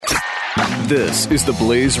This is the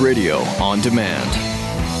Blaze Radio on demand.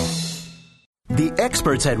 The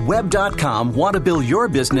experts at Web.com want to build your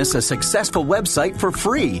business a successful website for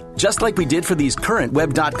free, just like we did for these current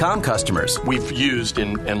Web.com customers. We've used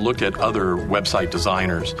and looked at other website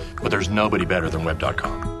designers, but there's nobody better than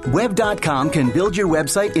Web.com. Web.com can build your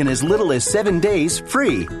website in as little as 7 days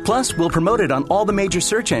free. Plus, we'll promote it on all the major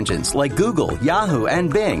search engines like Google, Yahoo,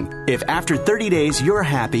 and Bing. If after 30 days you're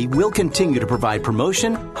happy, we'll continue to provide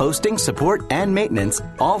promotion, hosting, support, and maintenance,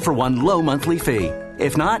 all for one low monthly fee.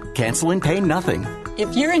 If not, cancel and pay nothing.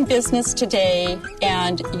 If you're in business today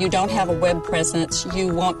and you don't have a web presence, you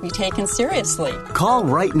won't be taken seriously. Call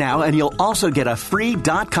right now and you'll also get a free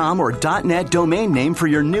 .com or .net domain name for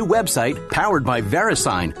your new website powered by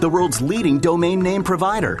VeriSign, the world's leading domain name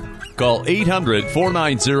provider. Call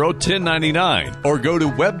 800-490-1099 or go to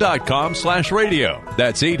web.com/radio.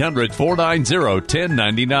 That's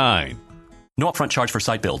 800-490-1099. No upfront charge for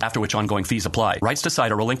site build, after which ongoing fees apply. Rights to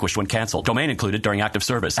site are relinquished when canceled. Domain included during active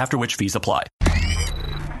service, after which fees apply.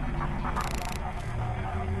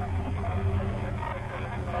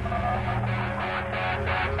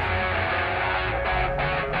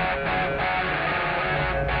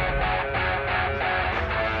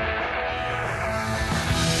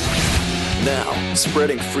 Now,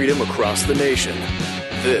 spreading freedom across the nation.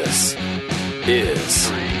 This is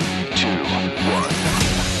 3, 2, 1.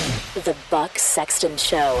 The Buck Sexton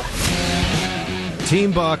Show.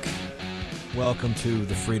 Team Buck, welcome to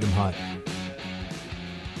the Freedom Hut.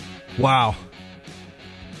 Wow.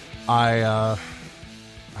 I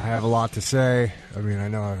have a lot to say. I mean, I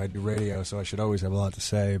know I do radio, so I should always have a lot to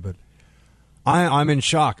say, but I'm in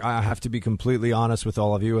shock. I have to be completely honest with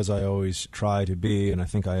all of you, as I always try to be, and I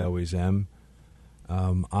think I always am.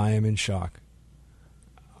 I am in shock.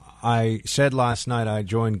 I said last night I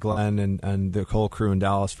joined Glenn and the whole crew in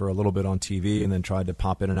Dallas for a little bit on TV and then tried to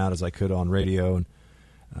pop in and out as I could on radio and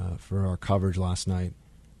for our coverage last night.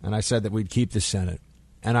 And I said that we'd keep the Senate.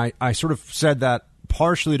 And I sort of said that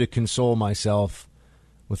partially to console myself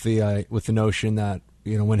with the notion that,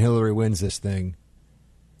 you know, when Hillary wins this thing,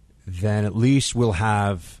 then at least we'll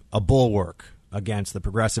have a bulwark against the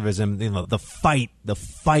progressivism. You know, the fight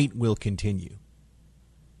will continue.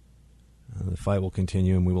 The fight will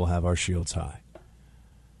continue, and we will have our shields high.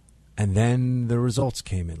 And then the results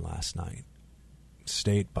came in last night,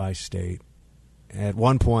 state by state. At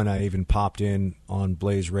one point, I even popped in on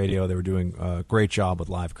Blaze Radio. They were doing a great job with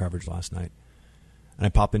live coverage last night. And I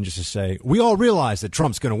popped in just to say, we all realize that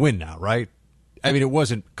Trump's going to win now, right? I mean, it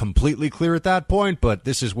wasn't completely clear at that point, but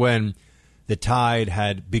this is when the tide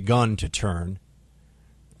had begun to turn.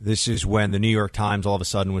 This is when the New York Times all of a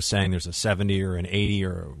sudden was saying there's a 70 or an 80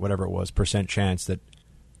 or whatever it was % chance that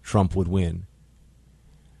Trump would win.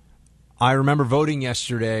 I remember voting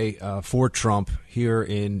yesterday for Trump here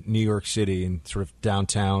in New York City, in sort of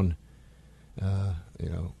downtown,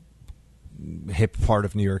 hip part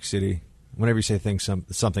of New York City. Whenever you say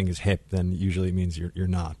something is hip, then usually it means you're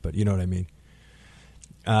not, but you know what I mean.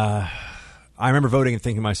 I remember voting and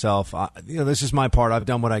thinking to myself, this is my part. I've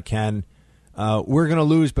done what I can. We're going to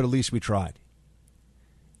lose, but at least we tried.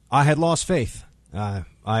 I had lost faith. I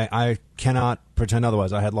cannot pretend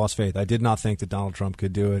otherwise. I had lost faith. I did not think that Donald Trump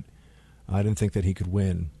could do it. I didn't think that he could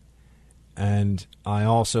win. And I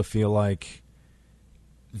also feel like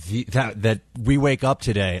that we wake up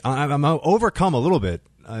today. I'm overcome a little bit.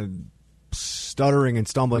 I'm stuttering and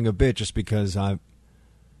stumbling a bit just because I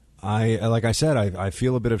like I said, I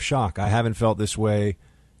feel a bit of shock. I haven't felt this way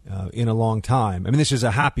in a long time. I mean, this is a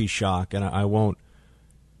happy shock, and I won't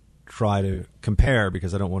try to compare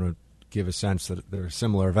because I don't want to give a sense that there are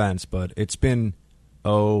similar events, but it's been,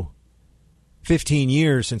 15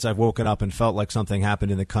 years since I've woken up and felt like something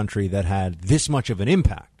happened in the country that had this much of an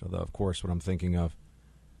impact, although, of course, what I'm thinking of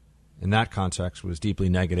in that context was deeply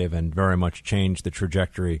negative and very much changed the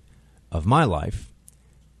trajectory of my life.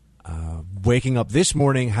 Waking up this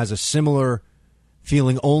morning has a similar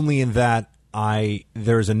feeling, only in that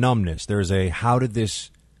there's a numbness. There's a how did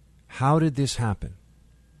this happen?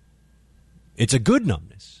 It's a good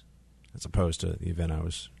numbness, as opposed to the event I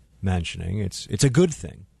was mentioning. It's a good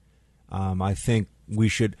thing. I think we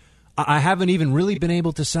should. I haven't even really been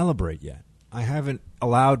able to celebrate yet. I haven't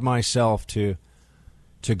allowed myself to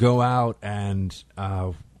go out and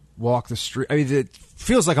walk the street. I mean, it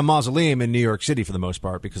feels like a mausoleum in New York City for the most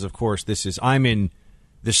part, because, of course, I'm in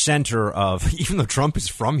the center of, even though Trump is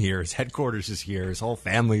from here, his headquarters is here, his whole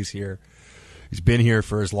family's here. He's been here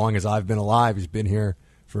for as long as I've been alive. He's been here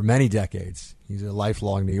for many decades. He's a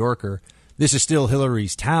lifelong New Yorker. This is still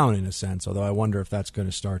Hillary's town in a sense, although I wonder if that's going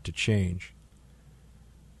to start to change.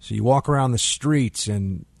 So you walk around the streets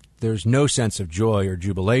and there's no sense of joy or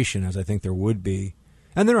jubilation, as I think there would be.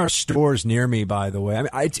 And there are stores near me, by the way. I mean,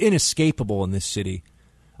 it's inescapable in this city.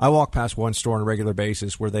 I walk past one store on a regular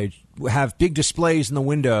basis where they have big displays in the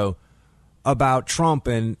window about Trump,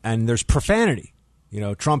 and there's profanity. You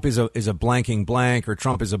know, Trump is a blanking blank, or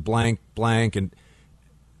Trump is a blank blank, and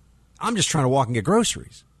I'm just trying to walk and get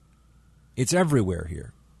groceries. It's everywhere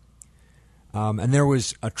here. And there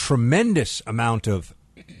was a tremendous amount of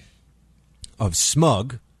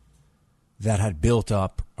smug that had built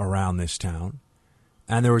up around this town.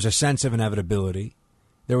 And there was a sense of inevitability.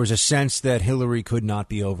 There was a sense that Hillary could not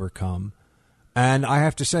be overcome. And I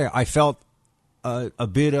have to say, I felt a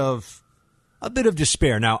bit of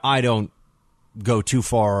despair. Now, I don't go too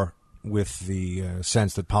far with the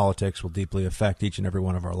sense that politics will deeply affect each and every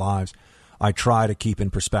one of our lives. I try to keep in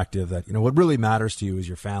perspective that, you know, what really matters to you is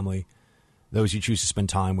your family, those you choose to spend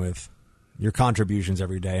time with, your contributions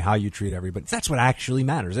every day, how you treat everybody. That's what actually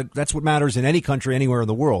matters. That's what matters in any country, anywhere in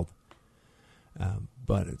the world.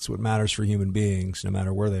 But it's what matters for human beings, no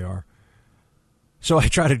matter where they are. So I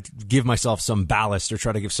try to give myself some ballast, or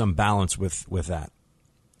try to give some balance with that.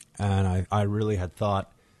 And I really had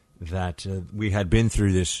thought that we had been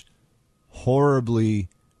through this horribly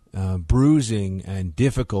bruising and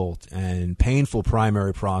difficult and painful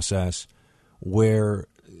primary process where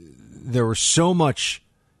there was so much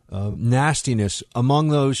nastiness among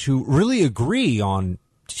those who really agree on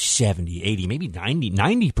 70, 80, maybe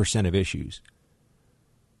 90% of issues.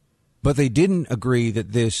 But they didn't agree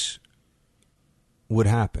that this would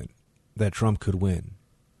happen, that Trump could win.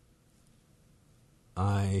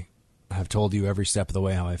 I have told you every step of the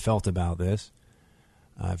way how I felt about this.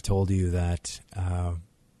 I've told you that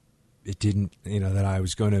it didn't, that I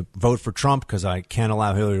was going to vote for Trump because I can't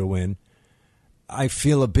allow Hillary to win. I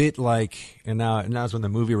feel a bit like, and now's when the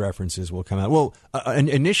movie references will come out. Well,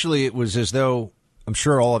 initially it was as though, I'm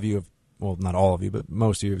sure all of you have, well, not all of you, but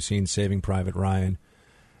most of you have seen Saving Private Ryan.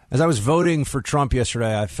 As I was voting for Trump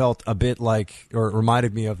yesterday, I felt a bit like, or it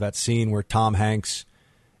reminded me of that scene where Tom Hanks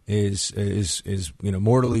is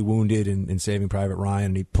mortally wounded in Saving Private Ryan,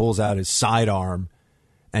 and he pulls out his sidearm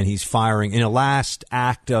and he's firing in a last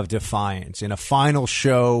act of defiance, in a final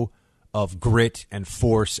show of grit and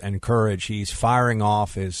force and courage. He's firing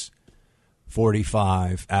off his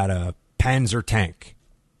 .45 at a Panzer tank.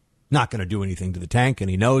 Not going to do anything to the tank, and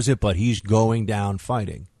he knows it, but he's going down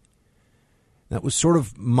fighting. That was sort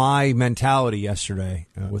of my mentality yesterday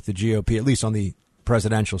with the GOP, at least on the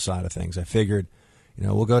presidential side of things. I figured,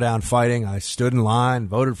 we'll go down fighting. I stood in line,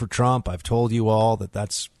 voted for Trump. I've told you all that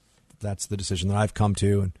that's the decision that I've come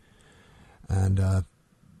to. And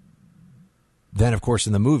then, of course,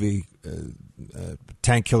 in the movie, a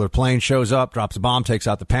tank killer plane shows up, drops a bomb, takes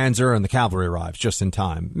out the Panzer, and the cavalry arrives just in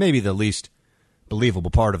time. Maybe the least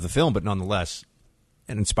believable part of the film, but nonetheless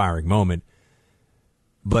an inspiring moment.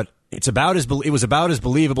 But it was about as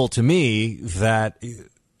believable to me that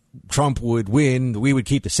Trump would win, we would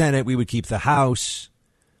keep the Senate, we would keep the House,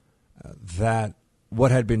 that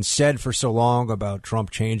what had been said for so long about Trump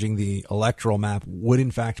changing the electoral map would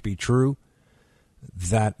in fact be true,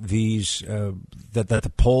 that that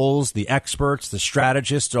the polls, the experts, the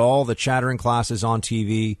strategists, all the chattering classes on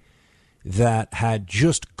TV that had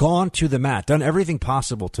just gone to the mat, done everything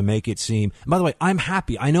possible to make it seem. And by the way, I'm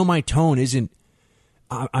happy. I know my tone isn't.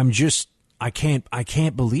 I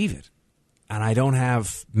can't believe it. And I don't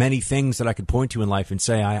have many things that I could point to in life and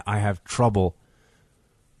say I have trouble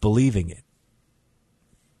believing it.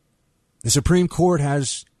 The Supreme Court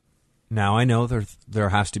has, now I know there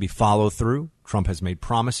has to be follow through. Trump has made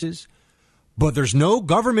promises, but there's no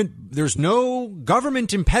government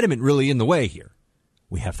impediment really in the way here.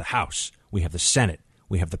 We have the House, we have the Senate,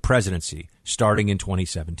 we have the presidency starting in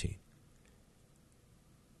 2017.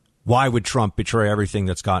 Why would Trump betray everything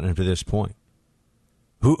that's gotten him to this point?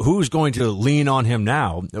 Who's going to lean on him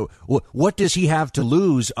now? What does he have to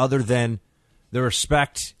lose other than the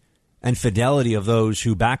respect and fidelity of those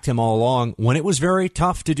who backed him all along when it was very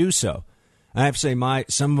tough to do so? I have to say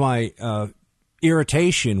some of my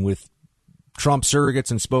irritation with Trump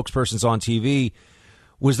surrogates and spokespersons on TV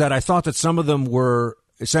was that I thought that some of them were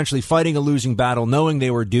essentially fighting a losing battle, knowing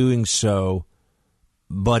they were doing so,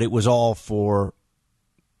 but it was all for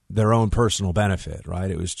their own personal benefit,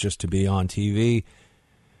 right? It was just to be on TV.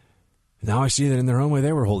 Now I see that in their own way,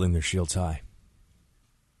 they were holding their shields high.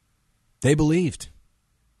 They believed,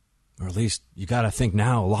 or at least you got to think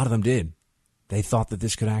now, a lot of them did. They thought that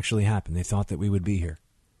this could actually happen. They thought that we would be here.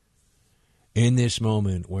 In this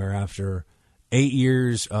moment where after 8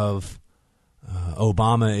 years of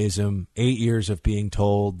Obamaism, 8 years of being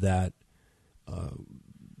told that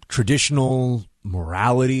traditional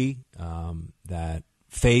morality, that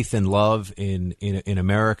faith and love in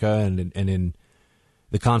America and in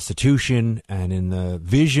the Constitution and in the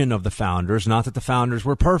vision of the founders. Not that the founders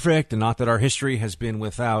were perfect and not that our history has been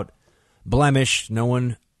without blemish. No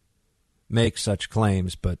one makes such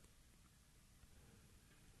claims, but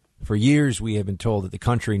for years we have been told that the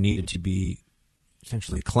country needed to be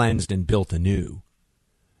essentially cleansed and built anew,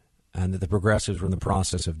 and that the progressives were in the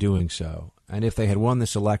process of doing so. And if they had won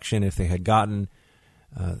this election, if they had gotten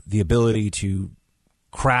the ability to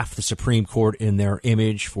craft the Supreme Court in their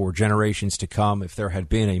image for generations to come, if there had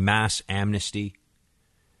been a mass amnesty,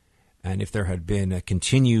 and if there had been a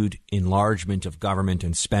continued enlargement of government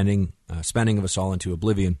and spending of us all into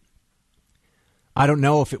oblivion, I don't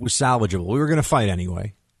know if it was salvageable. We were going to fight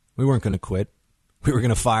anyway. We weren't going to quit. We were going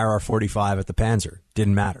to fire our 45 at the Panzer.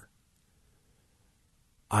 Didn't matter.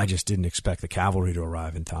 I just didn't expect the cavalry to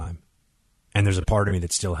arrive in time. And there's a part of me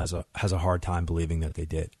that still has a hard time believing that they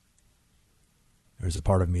did. There's a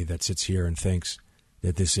part of me that sits here and thinks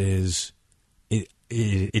that this is,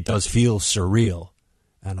 it does feel surreal,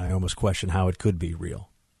 and I almost question how it could be real.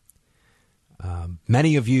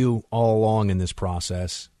 Many of you all along in this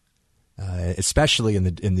process, especially in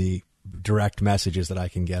the direct messages that I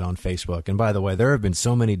can get on Facebook. And by the way, there have been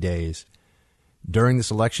so many days during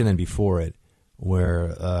this election and before it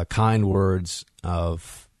where kind words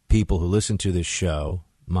of people who listen to this show,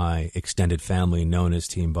 my extended family known as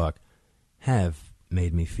Team Buck, have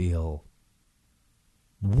made me feel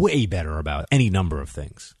way better about any number of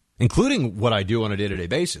things, including what I do on a day-to-day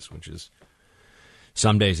basis, which is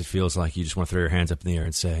some days it feels like you just want to throw your hands up in the air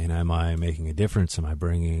and say, am I making a difference? Am I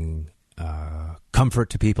bringing comfort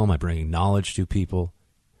to people? Am I bringing knowledge to people?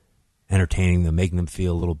 Entertaining them, making them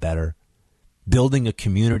feel a little better? Building a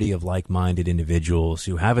community of like-minded individuals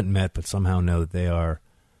who haven't met but somehow know that they are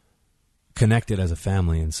connected as a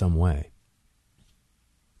family in some way.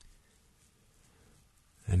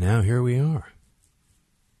 And now here we are.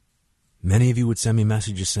 Many of you would send me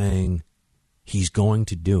messages saying, he's going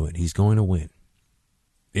to do it. He's going to win.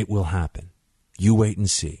 It will happen. You wait and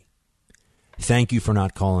see. Thank you for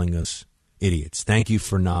not calling us idiots. Thank you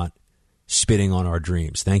for not spitting on our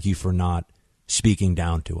dreams. Thank you for not speaking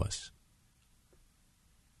down to us.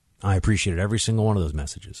 I appreciated every single one of those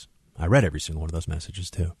messages. I read every single one of those messages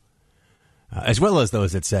too. As well as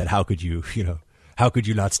those that said, how could you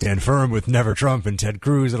not stand firm with Never Trump and Ted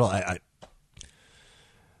Cruz and all?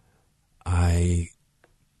 I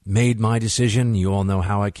made my decision. You all know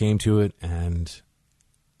how I came to it. And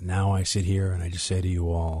now I sit here and I just say to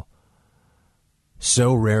you all,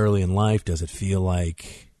 so rarely in life does it feel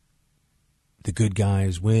like the good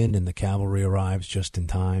guys win and the cavalry arrives just in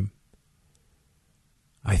time.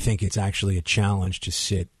 I think it's actually a challenge to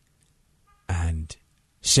sit and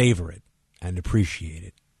savor it and appreciate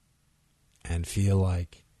it and feel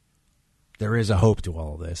like there is a hope to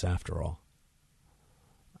all of this after all.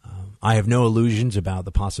 I have no illusions about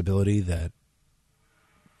the possibility that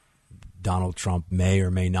Donald Trump may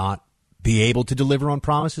or may not be able to deliver on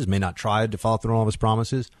promises, may not try to follow through on all of his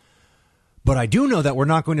promises. But I do know that we're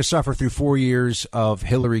not going to suffer through 4 years of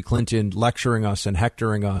Hillary Clinton lecturing us and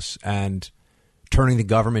hectoring us and turning the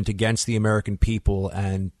government against the American people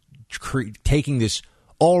and taking this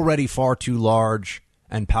already far too large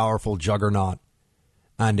and powerful juggernaut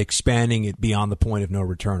and expanding it beyond the point of no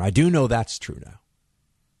return. I do know that's true now.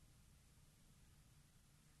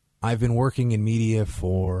 I've been working in media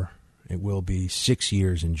for, it will be 6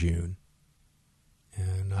 years in June.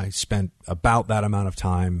 And I spent about that amount of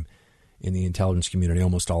time in the intelligence community,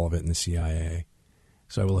 almost all of it in the CIA.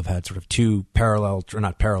 So I will have had sort of two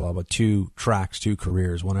tracks, two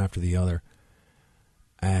careers, one after the other.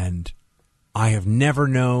 And I have never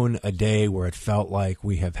known a day where it felt like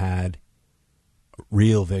we have had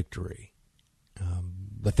real victory.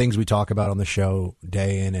 The things we talk about on the show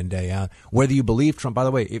day in and day out, whether you believe Trump, by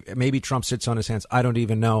the way, maybe Trump sits on his hands. I don't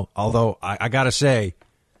even know. Although I got to say,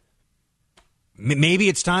 maybe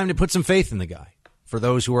it's time to put some faith in the guy for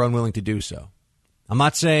those who are unwilling to do so. I'm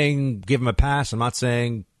not saying give him a pass. I'm not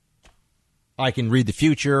saying I can read the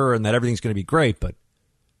future and that everything's going to be great, but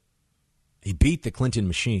he beat the Clinton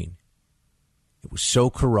machine. It was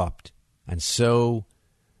so corrupt and so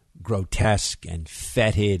grotesque and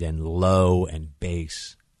fetid and low and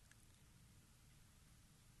base.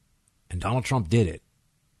 And Donald Trump did it.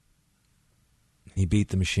 He beat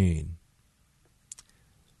the machine.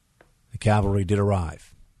 The cavalry did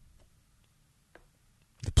arrive.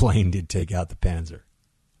 The plane did take out the Panzer.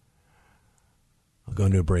 I'll go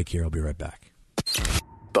into a break here. I'll be right back.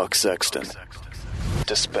 Buck Sexton,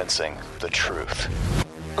 dispensing the truth.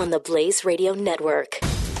 On the Blaze Radio Network.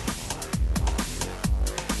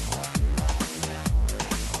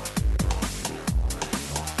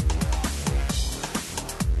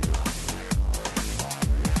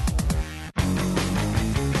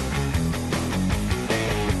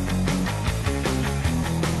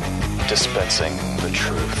 dispensing the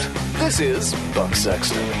truth. This is Buck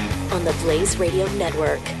Sexton on the Blaze Radio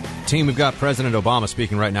Network. Team, we've got President Obama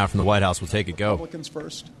speaking right now from the White House. We'll take it. Go. Republicans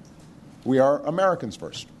first. We are Americans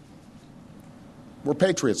first. We're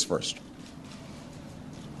patriots first.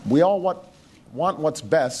 We all want what's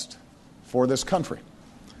best for this country.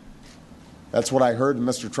 That's what I heard in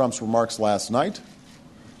Mr. Trump's remarks last night.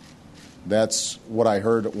 That's what I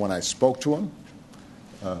heard when I spoke to him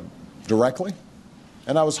directly,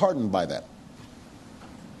 and I was heartened by that.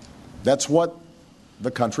 That's what the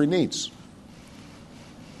country needs.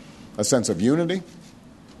 A sense of unity,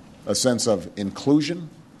 a sense of inclusion,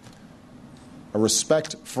 a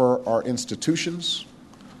respect for our institutions,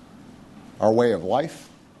 our way of life,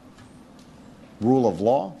 rule of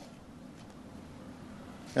law,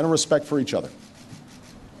 and a respect for each other.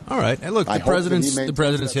 All right. And look, the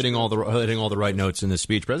president's hitting all the right notes in this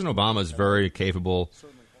speech. President Obama is very capable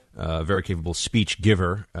speech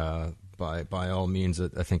giver. By all means,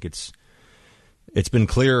 I think it's been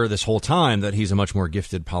clear this whole time that he's a much more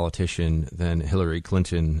gifted politician than Hillary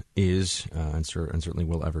Clinton is, and certainly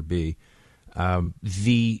will ever be.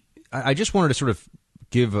 I just wanted to sort of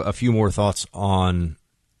give a few more thoughts on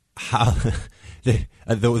how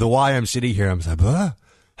the why I'm sitting here. I'm like,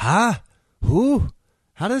 who?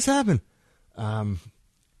 How did this happen?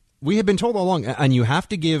 We have been told all along, and you have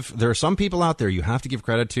to give. There are some people out there you have to give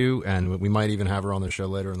credit to, and we might even have her on the show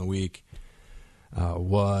later in the week.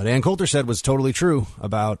 What Ann Coulter said was totally true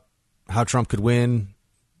about how Trump could win.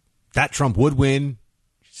 That Trump would win.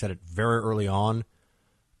 She said it very early on.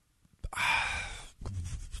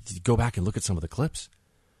 Go back and look at some of the clips.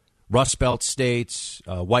 Rust Belt states,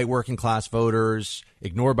 white working class voters,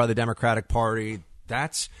 ignored by the Democratic Party.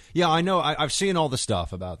 I know. I've seen all the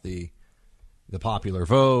stuff about the popular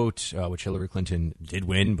vote, which Hillary Clinton did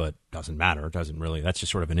win, but doesn't matter. It doesn't really. That's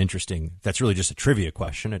just sort of an interesting. That's really just a trivia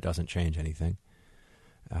question. It doesn't change anything.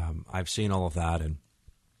 I've seen all of that, and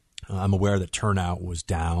I'm aware that turnout was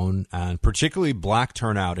down, and particularly black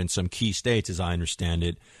turnout in some key states, as I understand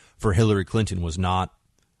it, for Hillary Clinton was not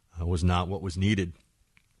what was needed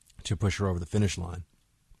to push her over the finish line.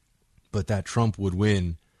 But that Trump would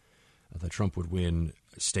win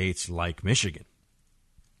states like Michigan.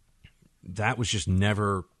 That was just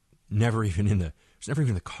never even in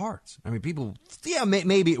the cards. I mean, people,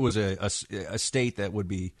 maybe it was a state that would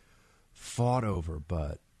be fought over,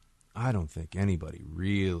 but I don't think anybody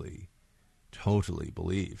really totally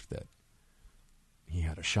believed that he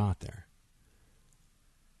had a shot there.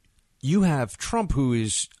 You have Trump, who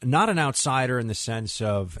is not an outsider in the sense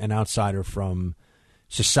of an outsider from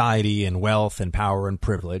society and wealth and power and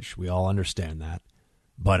privilege. We all understand that.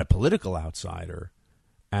 But a political outsider.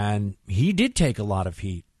 And he did take a lot of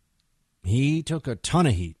heat. He took a ton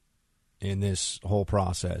of heat in this whole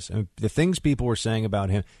process. And the things people were saying about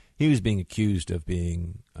him, he was being accused of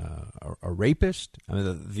being a rapist. I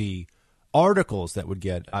mean, the articles that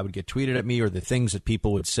I would get tweeted at me, or the things that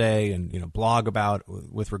people would say and blog about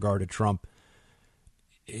with regard to Trump.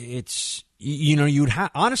 It's you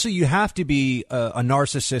have to be a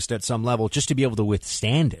narcissist at some level just to be able to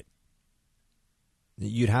withstand it.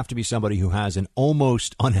 You'd have to be somebody who has an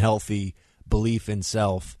almost unhealthy belief in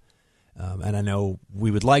self, and I know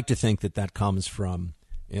we would like to think that comes from,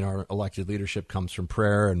 in our elected leadership, comes from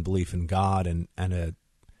prayer and belief in God and a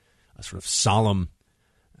sort of solemn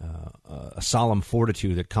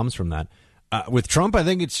fortitude that comes from that. With Trump, I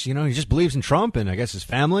think it's, he just believes in Trump and I guess his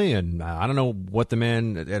family, and I don't know what the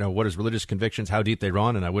man, what his religious convictions, how deep they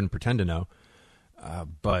run, and I wouldn't pretend to know.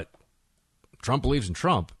 But Trump believes in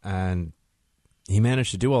Trump, and he managed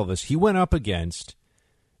to do all this. He went up against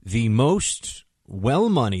the most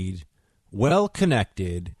well-moneyed,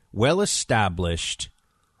 well-connected, well-established,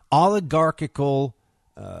 oligarchical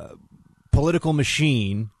political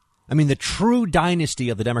machine. I mean, the true dynasty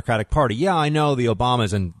of the Democratic Party. Yeah, I know the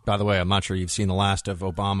Obamas, and by the way, I'm not sure you've seen the last of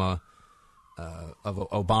Obama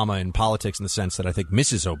in politics in the sense that I think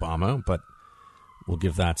Mrs. Obama, but we'll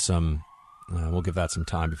give that some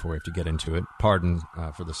time before we have to get into it. Pardon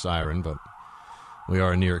for the siren, but we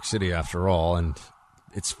are in New York City after all, and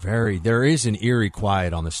there is an eerie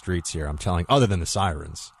quiet on the streets here, I'm telling, other than the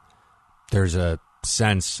sirens. There's a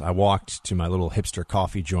sense. I walked to my little hipster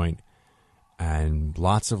coffee joint, and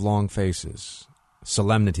lots of long faces.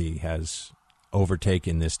 Solemnity has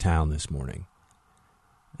overtaken this town this morning.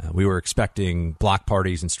 We were expecting block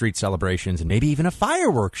parties and street celebrations and maybe even a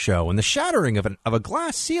fireworks show and the shattering of a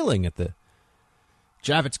glass ceiling at the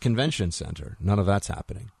Javits Convention Center. None of that's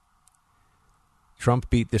happening.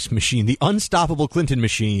 Trump beat this machine. The unstoppable Clinton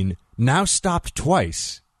machine now stopped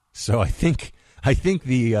twice. So I think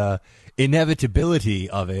the inevitability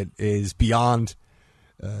of it is beyond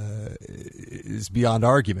is beyond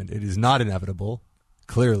argument. It is not inevitable,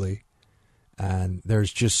 clearly, and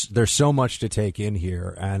there's so much to take in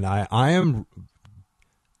here, and I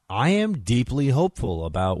am deeply hopeful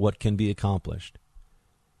about what can be accomplished.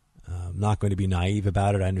 I'm not going to be naive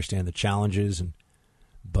about it. I understand the challenges,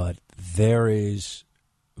 but there is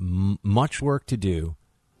much work to do.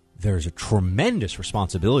 There's a tremendous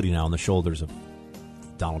responsibility now on the shoulders of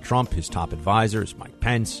Donald Trump, his top advisors, Mike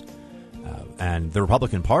Pence, and the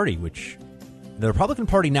Republican Party, which the Republican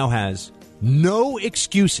Party now has no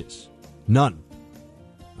excuses. None.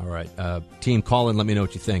 All right. Team, call in. Let me know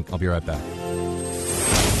what you think. I'll be right back.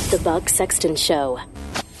 The Buck Sexton Show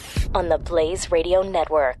on the Blaze Radio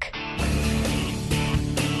Network.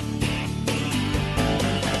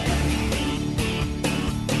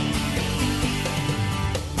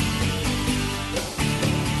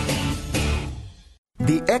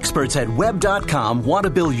 The experts at Web.com want to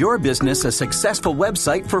build your business a successful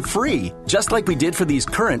website for free, just like we did for these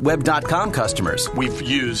current Web.com customers. We've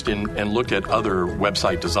used and looked at other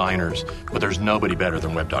website designers, but there's nobody better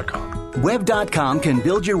than Web.com. Web.com can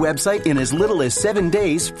build your website in as little as 7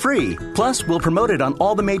 days free. Plus, we'll promote it on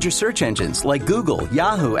all the major search engines like Google,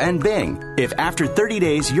 Yahoo, and Bing. If after 30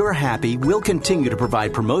 days you're happy, we'll continue to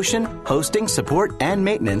provide promotion, hosting, support, and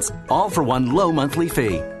maintenance, all for one low monthly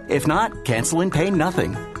fee. If not, cancel and pay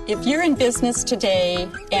nothing. If you're in business today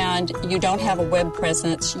and you don't have a web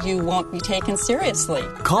presence, you won't be taken seriously.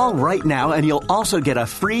 Call right now and you'll also get a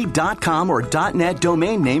free .com or .net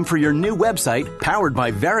domain name for your new website powered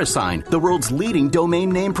by VeriSign, the world's leading domain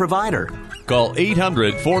name provider. Call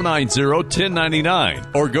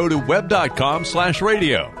 800-490-1099 or go to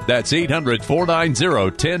web.com/radio. That's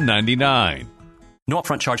 800-490-1099. No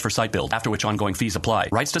upfront charge for site build, after which ongoing fees apply.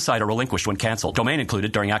 Rights to site are relinquished when canceled. Domain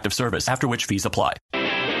included during active service, after which fees apply.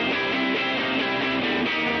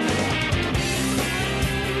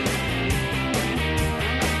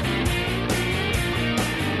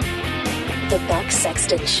 The Buck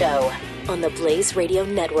Sexton Show on the Blaze Radio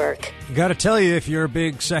Network. Got to tell you, if you're a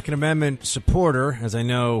big Second Amendment supporter, as I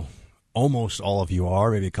know almost all of you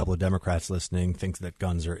are, maybe a couple of Democrats listening think that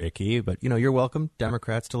guns are icky, but, you're welcome,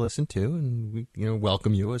 Democrats, to listen to, and we,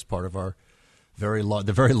 welcome you as part of our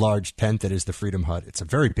the very large tent that is the Freedom Hut. It's a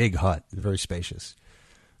very big hut, very spacious.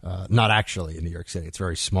 Not actually in New York City. It's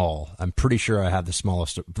very small. I'm pretty sure I have the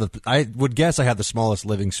smallest, I would guess I have the smallest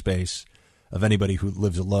living space of anybody who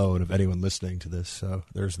lives alone, of anyone listening to this, so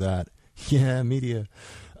there's that. Yeah, media.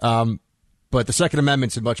 But the Second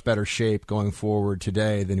Amendment's in much better shape going forward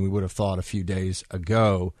today than we would have thought a few days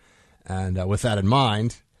ago. And with that in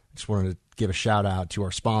mind, I just wanted to give a shout out to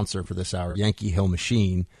our sponsor for this hour, Yankee Hill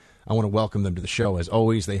Machine. I want to welcome them to the show. As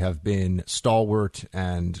always, they have been stalwart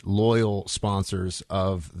and loyal sponsors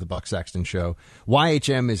of the Buck Sexton Show.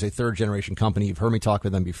 YHM is a third-generation company. You've heard me talk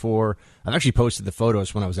with them before. I've actually posted the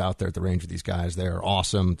photos when I was out there at the range with these guys. They are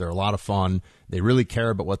awesome. They're a lot of fun. They really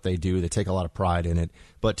care about what they do. They take a lot of pride in it.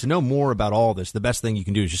 But to know more about all this, the best thing you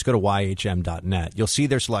can do is just go to YHM.net. You'll see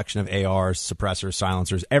their selection of ARs, suppressors,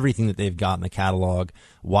 silencers, everything that they've got in the catalog.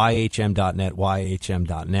 YHM.net,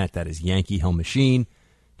 YHM.net. That is Yankee Hill Machine.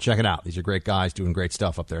 Check it out. These are great guys doing great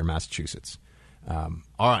stuff up there in Massachusetts. All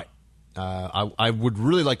right. I would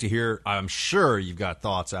really like to hear, I'm sure you've got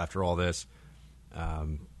thoughts after all this. I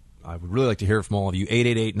would really like to hear from all of you.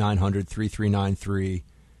 888-900-3393.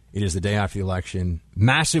 It is the day after the election.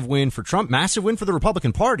 Massive win for Trump. Massive win for the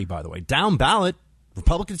Republican Party, by the way. Down ballot.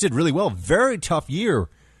 Republicans did really well. Very tough year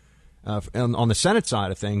on the Senate side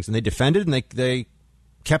of things. And they defended and they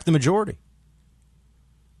kept the majority.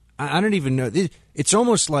 I don't even know. It's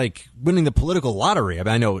almost like winning the political lottery. I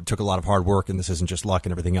mean, I know it took a lot of hard work and this isn't just luck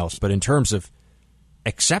and everything else. But in terms of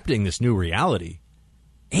accepting this new reality,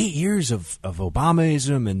 8 years of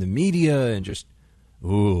Obamaism and the media and just,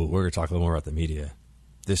 we're going to talk a little more about the media.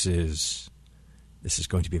 This is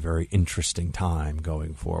going to be a very interesting time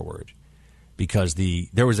going forward because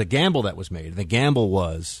there was a gamble that was made. The gamble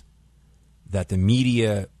was that the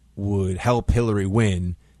media would help Hillary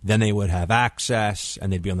win. Then they would have access,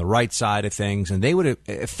 and they'd be on the right side of things, and they would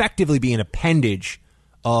effectively be an appendage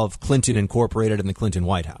of Clinton Incorporated and the Clinton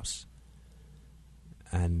White House.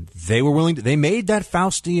 And they were willing to, they made that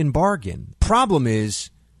Faustian bargain. Problem is,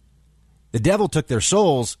 the devil took their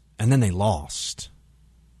souls, and then they lost.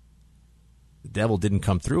 The devil didn't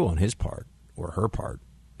come through on his part, or her part,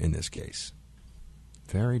 in this case.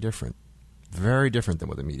 Very different. Very different than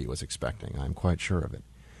what the media was expecting. I'm quite sure of it.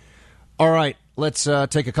 All right, let's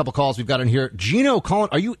take a couple calls we've got in here. Gino calling.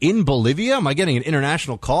 Are you in Bolivia? Am I getting an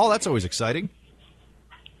international call? That's always exciting.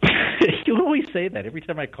 You know always say that every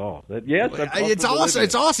time I call. Yes, it's awesome.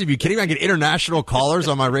 It's awesome. Are you kidding me? I get international callers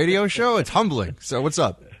on my radio show. It's humbling. So what's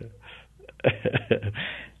up?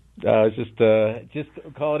 Just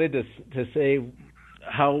calling in to say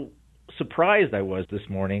how surprised I was this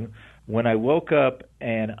morning when I woke up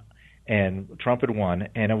and Trump had won,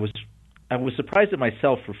 and I was surprised at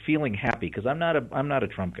myself for feeling happy because I'm not a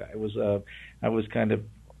Trump guy. I was kind of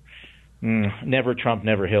never Trump,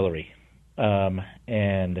 never Hillary, and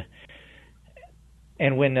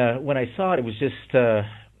when I saw it, it was just.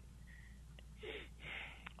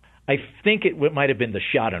 I think it might have been the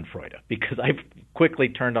Schadenfreude because I quickly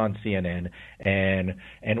turned on CNN and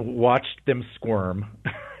watched them squirm,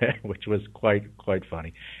 which was quite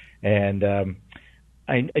funny, and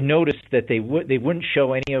I noticed that they wouldn't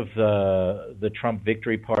show any of the Trump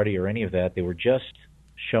victory party or any of that. They were just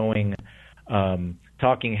showing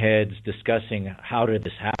talking heads discussing how did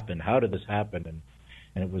this happen,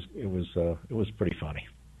 and it was pretty funny.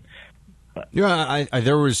 Yeah,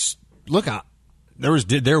 there was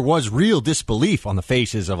real disbelief on the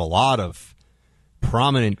faces of a lot of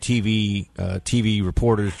prominent TV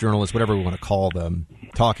reporters, journalists, whatever we want to call them,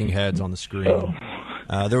 talking heads on the screen.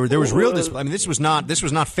 There was real disbelief. I mean, this was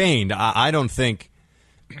not feigned. I don't think,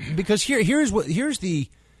 because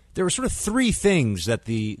there were sort of three things that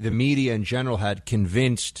the media in general had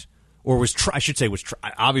convinced, or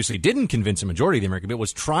obviously didn't convince a majority of the American people,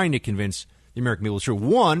 was trying to convince the American people. True.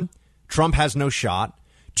 One, Trump has no shot.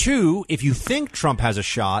 Two, if you think Trump has a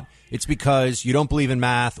shot, it's because you don't believe in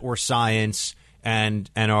math or science and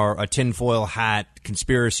are a tinfoil hat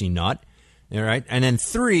conspiracy nut. All right. And then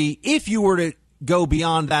three, if you were to go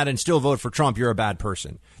beyond that and still vote for Trump, you're a bad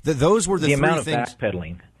person. Those were the three amount of things.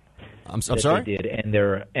 Backpedaling. I'm sorry? They did, and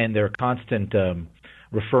their constant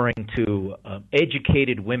referring to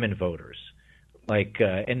educated women voters.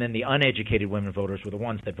 And then the uneducated women voters were the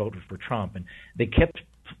ones that voted for Trump, and they kept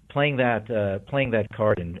playing that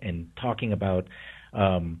card and talking about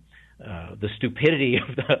the stupidity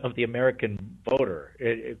of the American voter.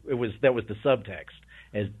 That was the subtext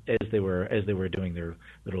as they were doing their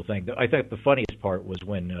little thing. I think the funniest part was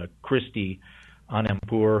when Christie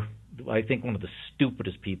Anandpur, I think one of the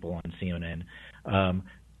stupidest people on CNN,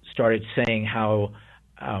 started saying how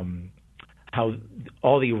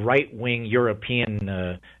all the right-wing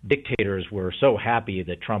European dictators were so happy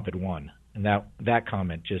that Trump had won. And that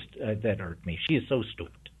comment just that hurt me. She is so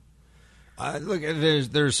stupid. Look,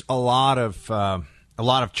 there's a lot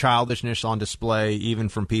of childishness on display, even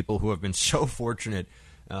from people who have been so fortunate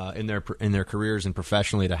in their careers and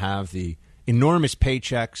professionally to have the enormous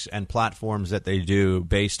paychecks and platforms that they do,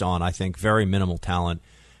 based on, I think, very minimal talent,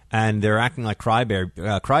 and they're acting like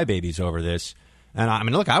crybabies over this. And I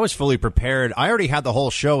mean, look, I was fully prepared. I already had the whole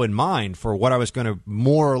show in mind for what I was going to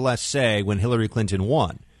more or less say when Hillary Clinton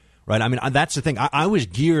won. Right. I mean, that's the thing. I was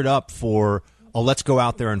geared up for let's go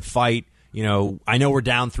out there and fight. You know, I know we're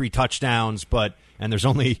down 3 touchdowns, and there's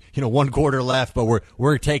only, 1 quarter left, but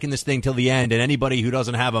we're taking this thing till the end. And anybody who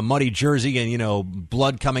doesn't have a muddy jersey and,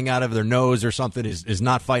 blood coming out of their nose or something is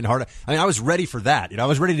not fighting hard. I mean, I was ready for that. I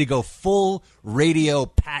was ready to go full radio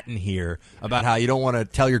Patton here about how you don't want to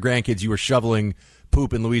tell your grandkids you were shoveling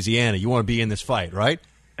poop in Louisiana. You want to be in this fight, right?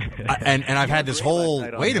 And I've had this whole,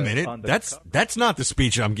 wait a minute, that's not the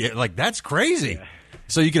speech I'm getting. Like, that's crazy. Yeah.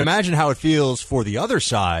 So you can imagine how it feels for the other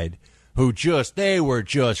side, who they were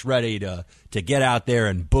just ready to get out there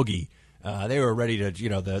and boogie. They were ready to,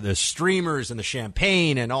 the streamers and the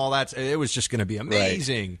champagne and all that. It was just going to be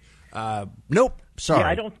amazing. Right. Nope. Sorry.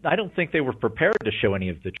 Yeah, I don't think they were prepared to show any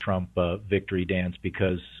of the Trump victory dance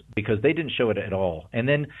because they didn't show it at all. And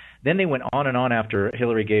then they went on and on after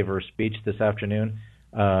Hillary gave her speech this afternoon.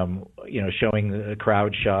 Showing the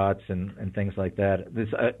crowd shots and things like that.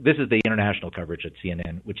 This is the international coverage at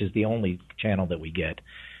CNN, which is the only channel that we get,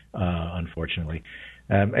 unfortunately,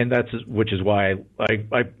 and which is why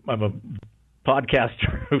I'm a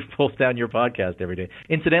podcaster who pulls down your podcast every day.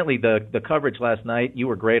 Incidentally, the coverage last night, you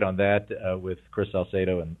were great on that with Chris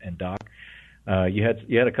Salcedo and Doc. You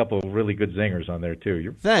had a couple of really good zingers on there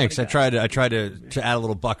too. Thanks. I tried to add a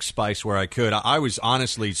little Buck spice where I could. I was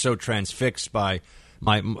honestly so transfixed by.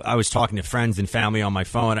 I was talking to friends and family on my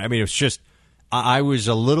phone. I mean, it was just I was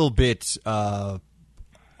a little bit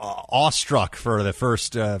awestruck for the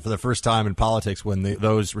first time in politics when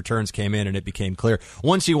those returns came in and it became clear.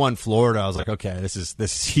 Once he won Florida, I was like, okay, this is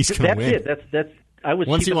he's going to win. That's I was.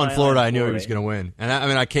 Once he won Florida, I knew he was going to win. And I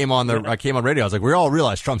mean, I came on radio. I was like, we all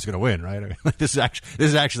realize Trump's going to win, right? I mean, this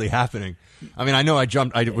is actually happening. I mean, I know I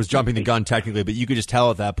was jumping the gun technically, but you could just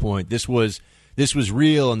tell at that point this was this was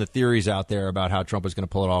real, and the theories out there about how Trump was going to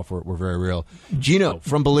pull it off were very real. Gino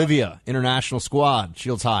from Bolivia, International Squad,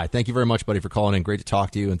 Shields High. Thank you very much, buddy, for calling in. Great to talk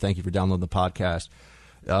to you, and thank you for downloading the podcast.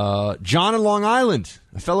 John in Long Island,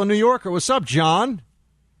 a fellow New Yorker. What's up, John?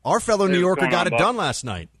 Our fellow New Yorker got it done last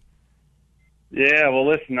night. Yeah, well,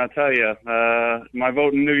 listen, I'll tell you, my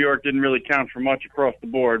vote in New York didn't really count for much across the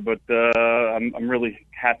board, but I'm really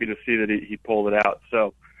happy to see that he pulled it out.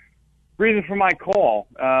 So, reason for my call,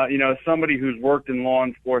 somebody who's worked in law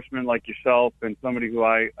enforcement like yourself, and somebody who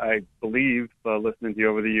I believe, listening to you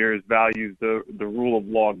over the years, values the rule of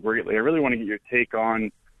law greatly. I really want to get your take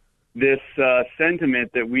on this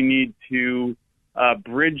sentiment that we need to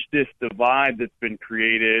bridge this divide that's been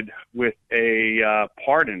created with a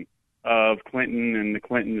pardon of Clinton, and the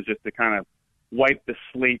Clintons, just to kind of wipe the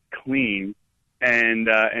slate clean and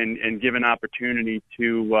give an opportunity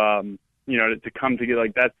to to come together.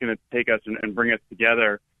 Like, that's going to take us and bring us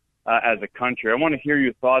together as a country. I want to hear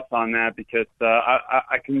your thoughts on that, because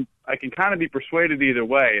I can kind of be persuaded either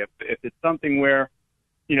way. If it's something where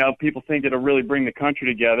people think it'll really bring the country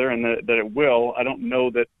together, and that it will, I don't know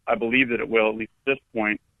that I believe that it will, at least at this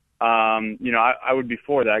point. I would be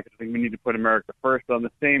for that, because I think we need to put America first. On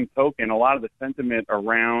the same token, a lot of the sentiment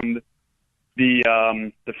around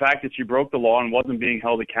the fact that she broke the law and wasn't being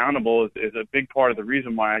held accountable is a big part of the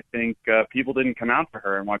reason why I think people didn't come out for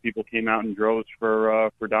her, and why people came out in droves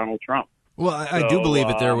for Donald Trump. Well, I do believe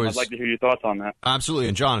that there was. I'd like to hear your thoughts on that. Absolutely,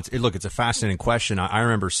 and John, it's a fascinating question. I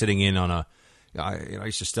remember sitting in on I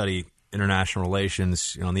used to study international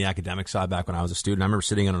relations, on the academic side back when I was a student. I remember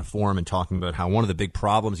sitting in on a forum and talking about how one of the big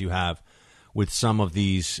problems you have with some of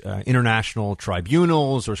these international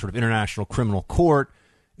tribunals or sort of international criminal court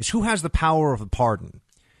is who has the power of the pardon.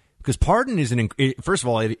 Because pardon is first of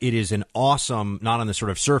all, it is an awesome, not in the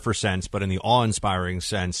sort of surfer sense, but in the awe-inspiring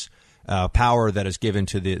sense, power that is given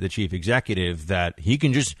to the chief executive, that he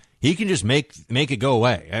can just make it go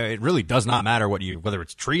away. It really does not matter whether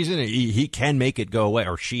it's treason. He can make it go away,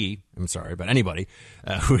 or she. I'm sorry, but anybody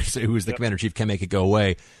who is the commander in chief can make it go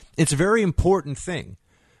away. It's a very important thing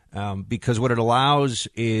because what it allows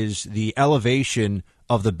is the elevation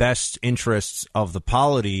of the best interests of the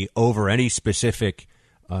polity over any specific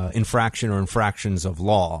infraction or infractions of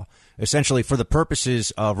law. Essentially, for the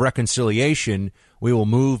purposes of reconciliation, we will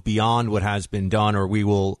move beyond what has been done, or we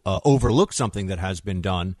will overlook something that has been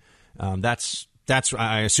done. That's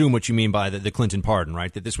I assume what you mean by the Clinton pardon,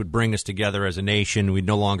 right? That this would bring us together as a nation. We'd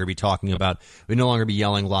no longer be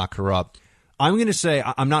yelling, lock her up. I'm going to say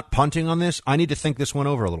I'm not punting on this. I need to think this one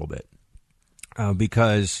over a little bit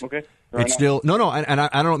because it's still no. And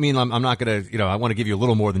I don't mean I'm not going to. I want to give you a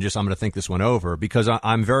little more than just I'm going to think this one over, because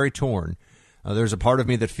I'm very torn. There's a part of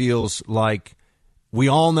me that feels like we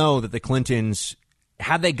all know that the Clintons,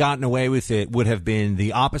 had they gotten away with it, would have been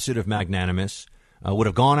the opposite of magnanimous, would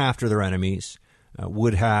have gone after their enemies,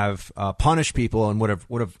 would have punished people, and would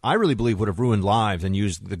have I really believe would have ruined lives and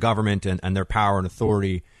used the government and their power and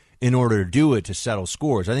authority in order to do it, to settle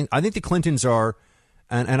scores. I think the Clintons are,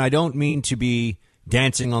 and I don't mean to be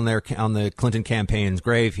dancing on the Clinton campaign's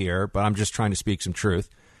grave here, but I'm just trying to speak some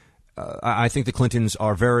truth. I think the Clintons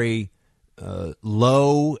are very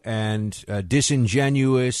low and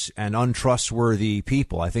disingenuous and untrustworthy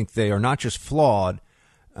people. I think they are not just flawed,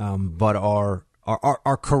 but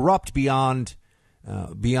are corrupt beyond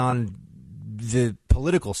the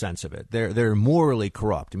political sense of it. They're morally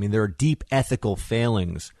corrupt. I mean, there are deep ethical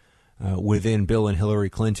failings within Bill and Hillary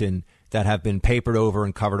Clinton that have been papered over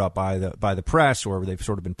and covered up by the press, or they've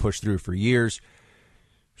sort of been pushed through for years.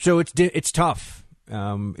 So it's tough.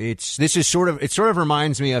 It sort of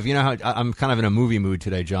reminds me of, how I'm kind of in a movie mood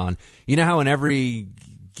today, John. You know how in every,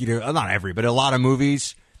 not every, but a lot of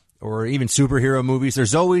movies, or even superhero movies,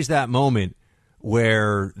 there's always that moment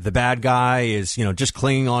where the bad guy is, just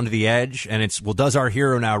clinging onto the edge, and it's, well, does our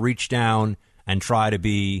hero now reach down and try to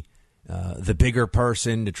be the bigger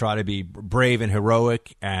person, to try to be brave and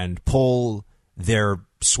heroic and pull their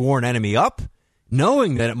sworn enemy up,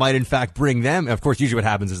 knowing that it might in fact bring them. Of course, usually what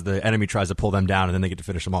happens is the enemy tries to pull them down and then they get to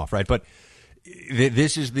finish them off, right? But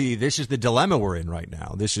this is the dilemma we're in right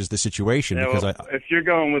now. This is the situation. Yeah, because if you're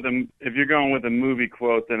going with a movie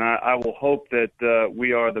quote, then I will hope that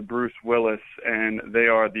we are the Bruce Willis and they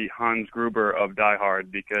are the Hans Gruber of Die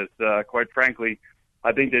Hard, because quite frankly,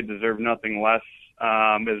 I think they deserve nothing less.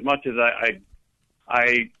 As much as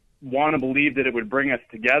I want to believe that it would bring us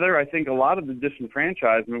together, I think a lot of the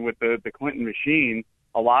disenfranchisement with the Clinton machine,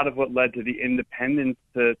 a lot of what led to the independents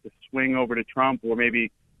to swing over to Trump, or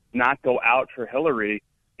maybe not go out for Hillary,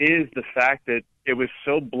 is the fact that it was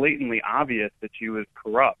so blatantly obvious that she was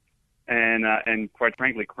corrupt and quite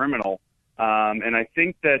frankly criminal, And I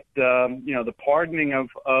think that, the pardoning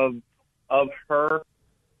of her,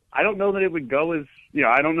 I don't know that it would go as,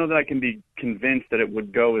 I don't know that I can be convinced that it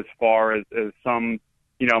would go as far as some,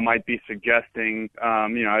 might be suggesting,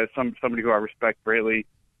 as somebody who I respect greatly,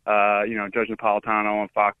 Judge Napolitano on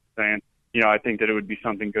Fox is saying, I think that it would be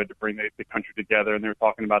something good to bring the country together. And they were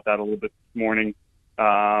talking about that a little bit this morning,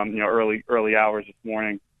 early hours this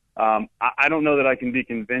morning. I don't know that I can be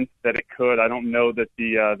convinced that it could. I don't know that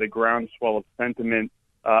the groundswell of sentiment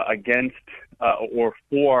against or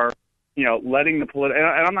for, letting the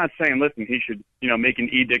and I'm not saying, listen, he should, make an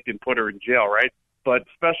edict and put her in jail, right? But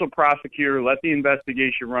special prosecutor, let the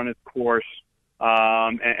investigation run its course,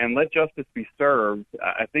 and let justice be served.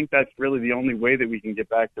 I think that's really the only way that we can get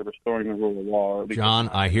back to restoring the rule of law. John,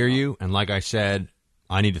 I hear you, and like I said,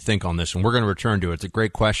 I need to think on this, and we're going to return to it. It's a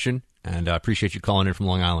great question, and I appreciate you calling in from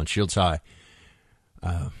Long Island. Shields High.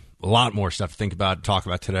 A lot more stuff to think about, talk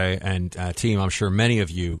about today. And, team, I'm sure many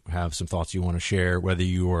of you have some thoughts you want to share, whether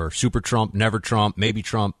you are super Trump, never Trump, maybe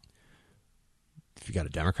Trump. If you got a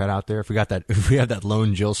Democrat out there, if we have that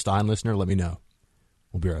lone Jill Stein listener, let me know.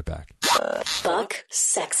 We'll be right back. Buck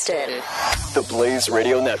Sexton. The Blaze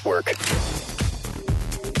Radio Network.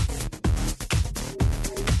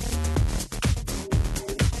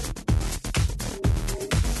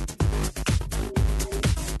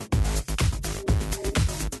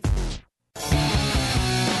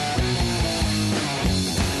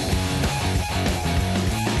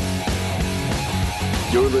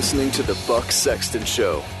 You're listening to the Buck Sexton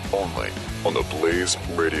Show, only on the Blaze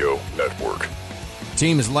Radio Network.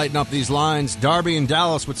 Team is lighting up these lines. Darby in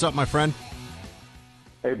Dallas, what's up, my friend?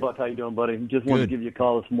 Hey, Buck, how you doing, buddy? Just wanted to give you a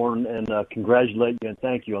call this morning and congratulate you and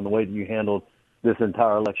thank you on the way that you handled this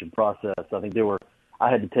entire election process. I think I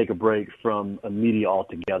had to take a break from media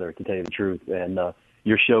altogether, to tell you the truth, and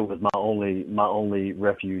your show was my only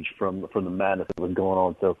refuge from the madness that was going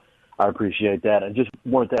on. So I appreciate that. And just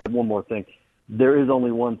wanted to add one more thing. There is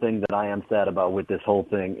only one thing that I am sad about with this whole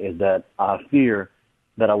thing is that I fear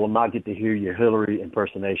that I will not get to hear your Hillary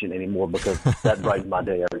impersonation anymore because that brightens my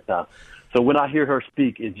day every time. So when I hear her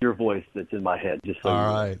speak, it's your voice that's in my head. Just so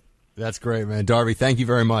all right. That's great, man. Darby, thank you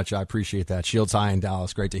very much. I appreciate that. Shields High in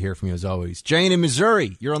Dallas. Great to hear from you as always. Jane in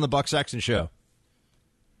Missouri, you're on the Buck Sexton Show.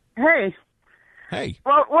 Hey. Hey.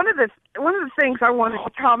 Well, one of the things I wanted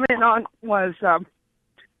to comment on was,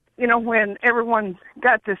 when everyone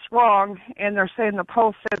got this wrong and they're saying the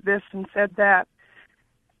poll said this and said that,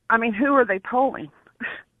 I mean, who are they polling?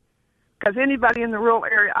 Because anybody in the rural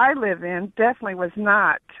area I live in definitely was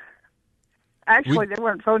not. Actually, they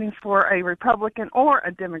weren't voting for a Republican or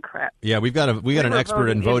a Democrat. Yeah, we got an expert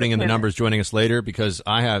in voting and the numbers joining us later because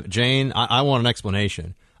Jane, I want an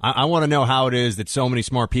explanation. I want to know how it is that so many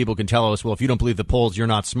smart people can tell us, well, if you don't believe the polls, you're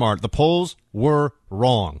not smart. The polls were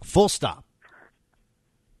wrong. Full stop.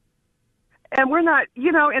 And we're not,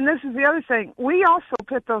 and this is the other thing. We also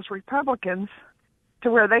put those Republicans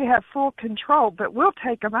to where they have full control, but we'll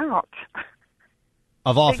take them out.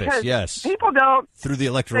 Of office, because yes. People don't. Through the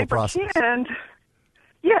electoral process.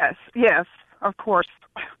 Yes, of course.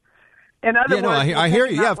 In other words, I hear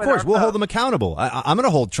you. Yeah, of course. We'll hold them accountable. I'm going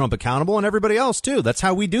to hold Trump accountable and everybody else, too. That's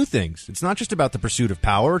how we do things. It's not just about the pursuit of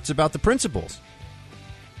power. It's about the principles.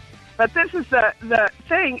 But this is the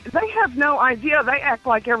thing. They have no idea. They act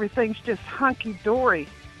like everything's just hunky-dory.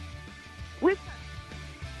 With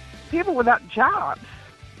people without jobs.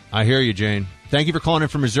 I hear you, Jane. Thank you for calling in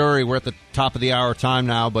from Missouri. We're at the top of the hour time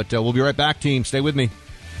now, but we'll be right back, team. Stay with me.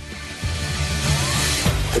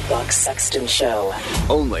 The Buck Sexton Show.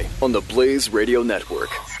 Only on the Blaze Radio Network.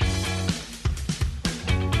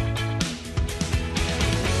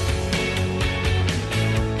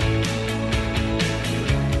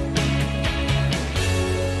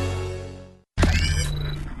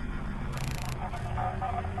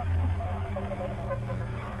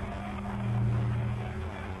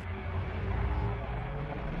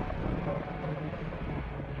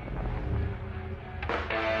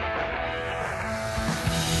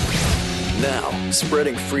 Now,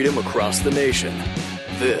 spreading freedom across the nation.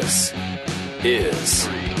 This is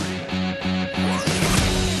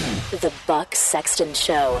The Buck Sexton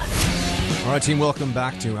Show. All right, team, welcome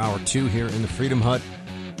back to Hour 2 here in the Freedom Hut.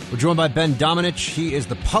 We're joined by Ben Domenech. He is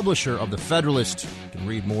the publisher of The Federalist. You can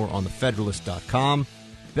read more on thefederalist.com.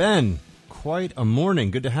 Ben, quite a morning.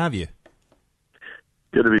 Good to have you.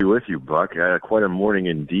 Good to be with you, Buck. Quite a morning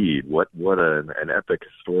indeed. What an epic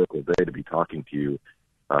historical day to be talking to you.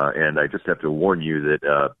 And I just have to warn you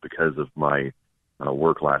that because of my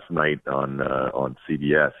work last night on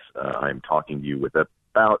CBS, I'm talking to you with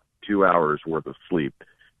about 2 hours worth of sleep.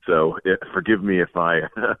 So forgive me if I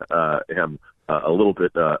am a little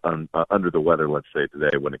bit under the weather, let's say,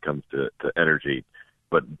 today when it comes to energy.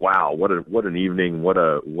 But wow, what an evening! What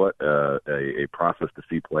a process to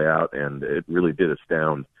see play out, and it really did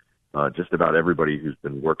astound just about everybody who's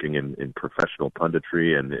been working in professional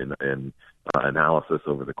punditry and in analysis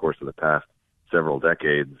over the course of the past several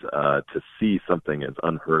decades to see something as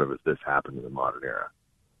unheard of as this happen in the modern era.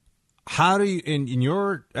 How do you, in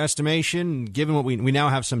your estimation, given what we now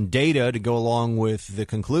have some data to go along with the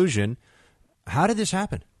conclusion, how did this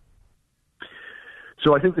happen?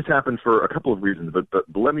 So I think this happened for a couple of reasons, but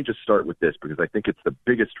let me just start with this because I think it's the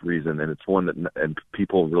biggest reason, and it's one that and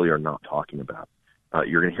people really are not talking about.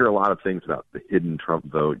 You're going to hear a lot of things about the hidden Trump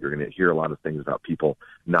vote. You're going to hear a lot of things about people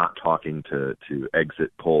not talking to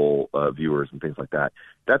exit poll viewers and things like that.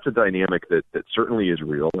 That's a dynamic that certainly is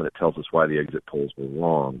real, and it tells us why the exit polls were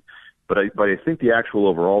wrong. But I think the actual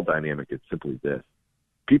overall dynamic is simply this.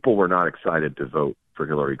 People were not excited to vote for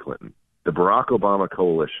Hillary Clinton. The Barack Obama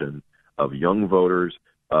coalition of young voters,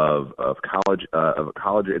 of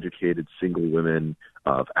college-educated single women,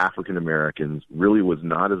 of African Americans, really was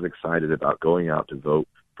not as excited about going out to vote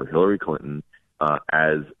for Hillary Clinton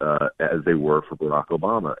as they were for Barack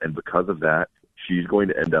Obama. And because of that, she's going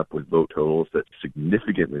to end up with vote totals that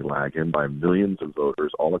significantly lag him by millions of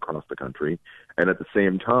voters all across the country. And at the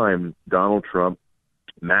same time, Donald Trump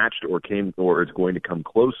matched or is going to come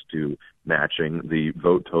close to matching the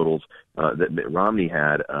vote totals that Mitt Romney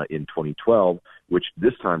had in 2012, which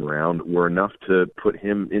this time around were enough to put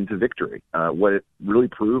him into victory. What it really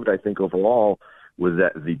proved, I think, overall, was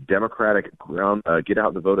that the Democratic ground get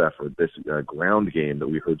out the vote effort, this ground game that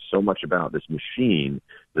we heard so much about, this machine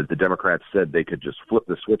that the Democrats said they could just flip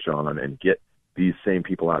the switch on and get these same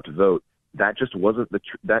people out to vote, that just wasn't the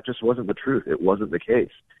truth. It wasn't the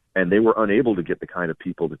case. And they were unable to get the kind of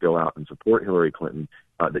people to go out and support Hillary Clinton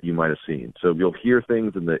that you might have seen. So you'll hear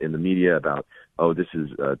things in the media about, this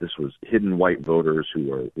was hidden white voters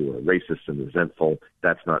who are racist and resentful.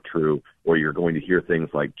 That's not true. Or you're going to hear things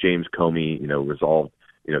like James Comey, resolved,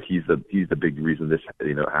 he's the big reason this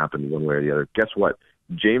happened one way or the other. Guess what?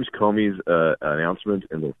 James Comey's announcement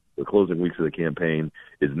in the closing weeks of the campaign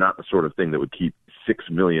is not the sort of thing that would keep 6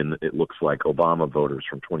 million, it looks like, Obama voters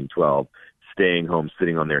from 2012 staying home,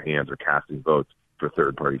 sitting on their hands, or casting votes for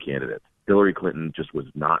third-party candidates. Hillary Clinton just was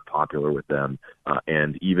not popular with them,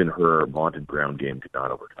 and even her vaunted ground game could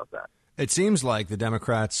not overcome that. It seems like the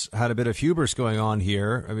Democrats had a bit of hubris going on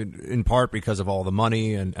here, I mean, in part because of all the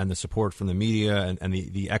money and the support from the media and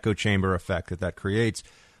the echo chamber effect that creates.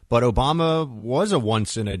 But Obama was a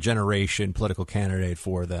once-in-a-generation political candidate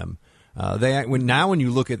for them. When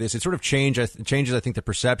you look at this, it sort of changes, I think, the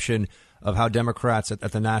perception of how Democrats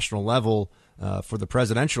at the national level for the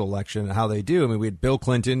presidential election, how they do. I mean, we had Bill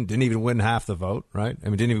Clinton, didn't even win half the vote, right? I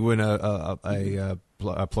mean, didn't even win a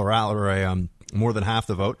plural or more than half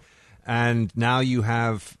the vote. And now you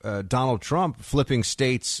have Donald Trump flipping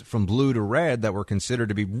states from blue to red that were considered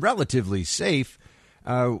to be relatively safe.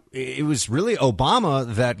 It was really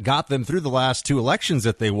Obama that got them through the last two elections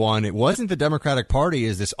that they won. It wasn't the Democratic Party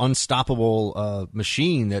as this unstoppable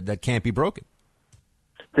machine that can't be broken.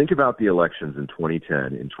 Think about the elections in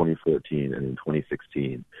 2010, in 2014, and in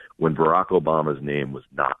 2016, when Barack Obama's name was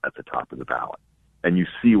not at the top of the ballot. And you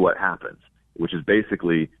see what happens, which is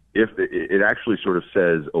basically, if it actually sort of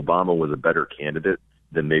says Obama was a better candidate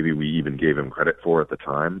than maybe we even gave him credit for at the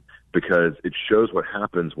time, because it shows what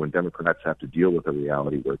happens when Democrats have to deal with a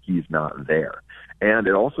reality where he's not there. And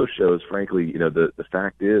it also shows, frankly, the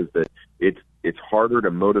fact is that it's harder to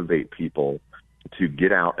motivate people to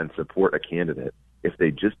get out and support a candidate if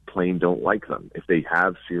they just plain don't like them, if they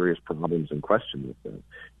have serious problems and questions with them.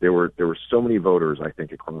 There were so many voters, I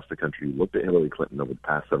think, across the country who looked at Hillary Clinton over the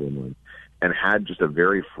past several months and had just a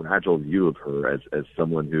very fragile view of her as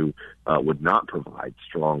someone who would not provide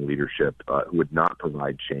strong leadership, who would not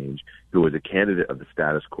provide change, who was a candidate of the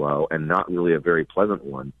status quo and not really a very pleasant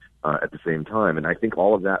one at the same time. And I think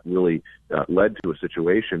all of that really led to a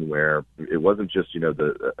situation where it wasn't just,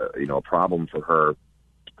 a problem for her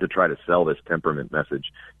to try to sell this temperament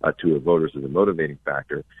message to her voters as a motivating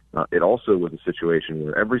factor. It also was a situation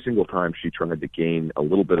where every single time she tried to gain a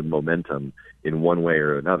little bit of momentum in one way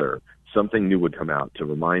or another, something new would come out to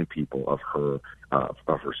remind people of her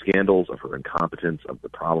scandals, of her incompetence, of the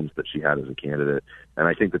problems that she had as a candidate. And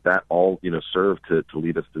I think that all, served to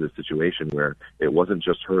lead us to this situation where it wasn't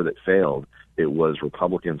just her that failed, It was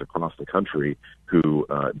Republicans across the country who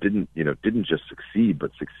didn't just succeed,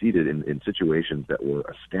 but succeeded in situations that were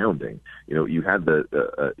astounding. You had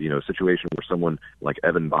the situation where someone like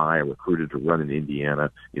Evan Bayh, recruited to run in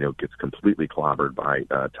Indiana, gets completely clobbered by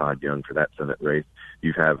Todd Young for that Senate race.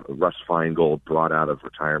 You have Russ Feingold brought out of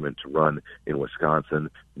retirement to run in Wisconsin.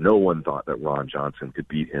 No one thought that Ron Johnson could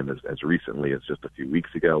beat him as recently as just a few weeks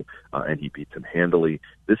ago, and he beats him handily.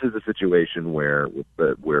 This is a situation where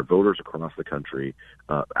voters across the country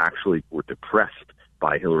actually were depressed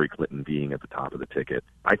by Hillary Clinton being at the top of the ticket.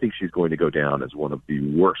 I think she's going to go down as one of the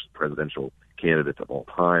worst presidential candidates of all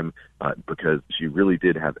time because she really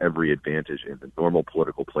did have every advantage in the normal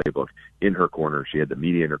political playbook in her corner. She had the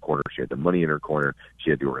media in her corner. She had the money in her corner. She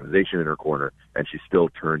had the organization in her corner. And she still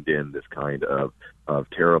turned in this kind of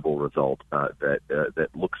terrible result that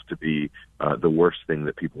looks to be the worst thing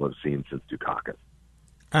that people have seen since Dukakis.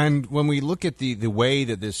 And when we look at the way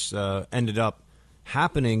that this ended up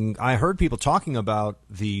happening, I heard people talking about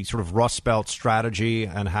the sort of Rust Belt strategy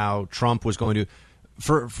and how Trump was going to,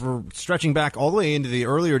 for stretching back all the way into the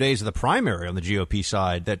earlier days of the primary on the GOP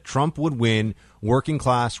side, that Trump would win working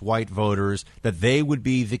class white voters, that they would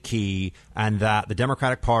be the key, and that the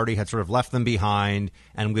Democratic Party had sort of left them behind.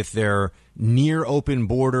 And with their near open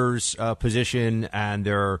borders position and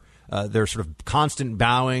their sort of constant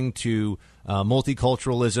bowing to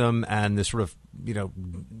multiculturalism and the sort of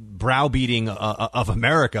browbeating of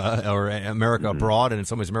America, or America abroad, and in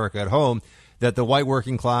some ways America at home, that the white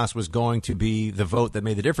working class was going to be the vote that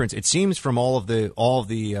made the difference. It seems from all of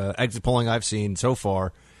the exit polling I've seen so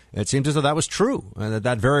far, it seems as though that was true, and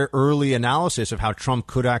that very early analysis of how Trump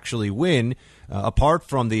could actually win, apart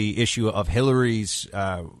from the issue of Hillary's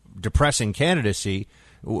depressing candidacy,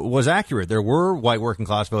 was accurate. There were white working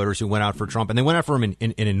class voters who went out for Trump, and they went out for him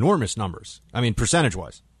in enormous numbers. I mean,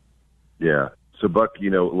 percentage-wise. Yeah. So, Buck,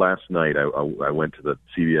 last night I went to the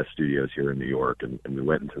CBS studios here in New York, and we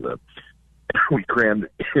went into we crammed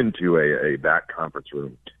into a back conference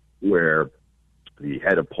room where the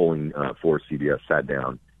head of polling for CBS sat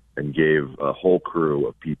down and gave a whole crew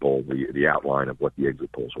of people the outline of what the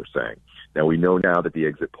exit polls were saying. Now, we know now that the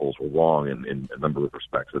exit polls were wrong in a number of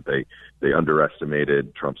respects, that they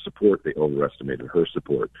underestimated Trump's support, they overestimated her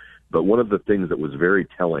support. But one of the things that was very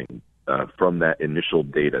telling from that initial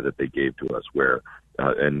data that they gave to us, where,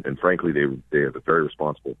 and frankly, they have a very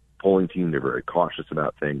responsible polling team. They're very cautious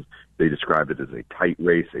about things. They described it as a tight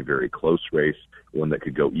race, a very close race, one that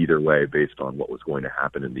could go either way based on what was going to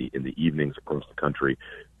happen in the evenings across the country.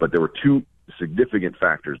 But there were two significant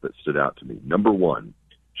factors that stood out to me. Number one,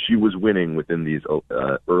 she was winning within these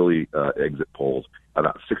early exit polls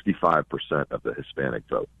about 65% of the Hispanic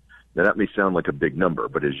vote. Now, that may sound like a big number,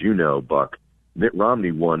 but as you know, Buck, Mitt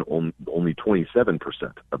Romney won only 27%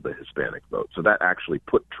 of the Hispanic vote. So that actually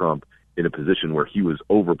put Trump in a position where he was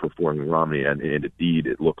overperforming Romney, and indeed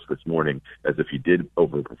it looks this morning as if he did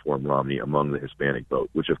overperform Romney among the Hispanic vote,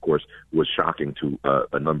 which of course was shocking to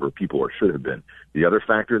a number of people, or should have been. The other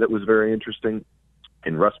factor that was very interesting,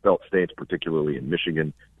 in Rust Belt states, particularly in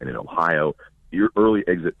Michigan and in Ohio, your early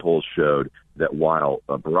exit polls showed that while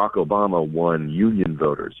Barack Obama won union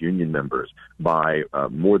members by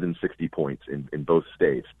more than 60 points in both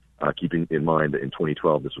states, keeping in mind that in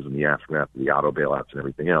 2012 this was in the aftermath of the auto bailouts and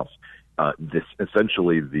everything else, this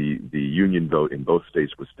essentially the union vote in both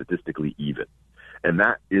states was statistically even. And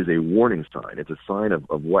that is a warning sign. It's a sign of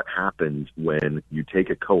what happens when you take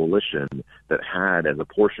a coalition that had as a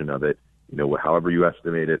portion of it, however you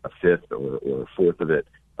estimate it, a fifth or a fourth of it,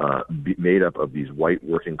 made up of these white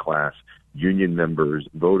working class union members,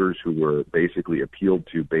 voters who were basically appealed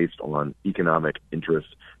to based on economic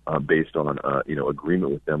interests, based on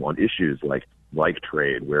agreement with them on issues like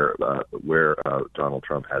trade, where Donald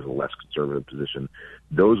Trump has a less conservative position.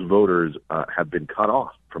 Those voters have been cut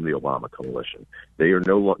off from the Obama coalition. They were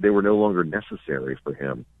no longer necessary for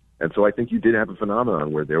him. And so I think you did have a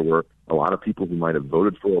phenomenon where there were a lot of people who might have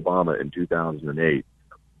voted for Obama in 2008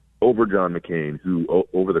 over John McCain, who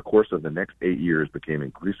over the course of the next 8 years became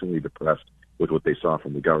increasingly depressed with what they saw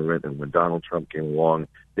from the government. And when Donald Trump came along,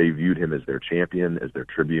 they viewed him as their champion, as their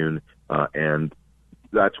tribune. And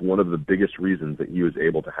that's one of the biggest reasons that he was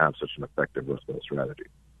able to have such an effective Rust Belt strategy.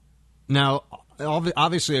 Now,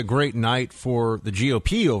 obviously a great night for the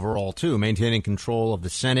GOP overall, too, maintaining control of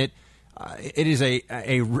the Senate. It is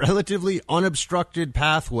a relatively unobstructed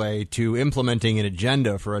pathway to implementing an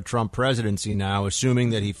agenda for a Trump presidency now,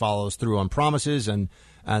 assuming that he follows through on promises and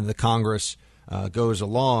the Congress goes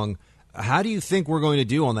along. How do you think we're going to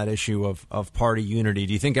do on that issue of party unity?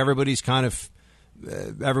 Do you think everybody's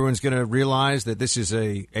everyone's going to realize that this is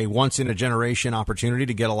a once-in-a-generation opportunity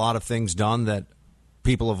to get a lot of things done that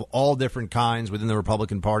people of all different kinds within the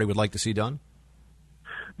Republican Party would like to see done?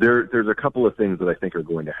 There's a couple of things that I think are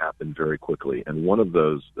going to happen very quickly, and one of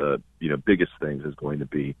those, biggest things is going to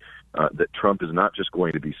be that Trump is not just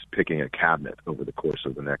going to be picking a cabinet over the course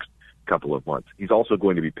of the next couple of months. He's also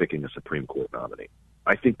going to be picking a Supreme Court nominee.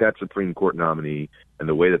 I think that Supreme Court nominee and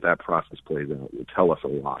the way that process plays out will tell us a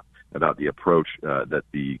lot about the approach that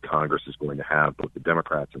the Congress is going to have, both the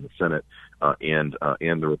Democrats in the Senate and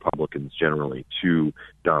the Republicans generally, to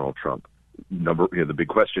Donald Trump. The big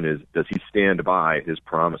question is, does he stand by his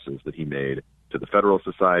promises that he made to the Federalist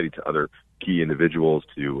Society, to other key individuals,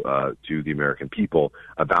 to the American people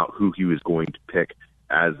about who he was going to pick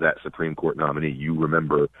as that Supreme Court nominee? You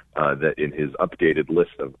remember that in his updated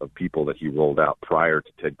list of people that he rolled out prior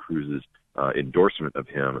to Ted Cruz's endorsement of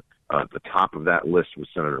him, the top of that list was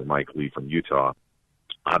Senator Mike Lee from Utah,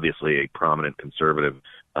 obviously a prominent conservative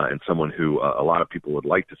and someone who a lot of people would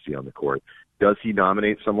like to see on the court. Does he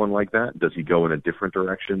nominate someone like that? Does he go in a different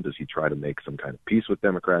direction? Does he try to make some kind of peace with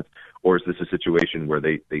Democrats? Or is this a situation where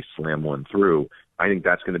they slam one through? I think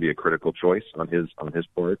that's going to be a critical choice on his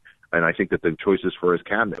part. And I think that the choices for his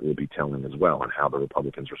cabinet will be telling as well on how the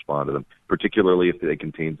Republicans respond to them, particularly if they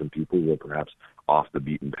contain some people who are perhaps off the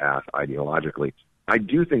beaten path ideologically. I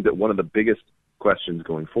do think that one of the biggest questions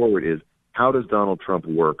going forward is, how does Donald Trump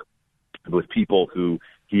work with people who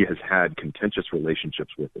he has had contentious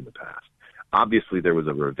relationships with in the past? Obviously, there was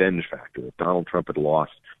a revenge factor. If Donald Trump had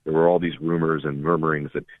lost, there were all these rumors and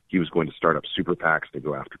murmurings that he was going to start up super PACs to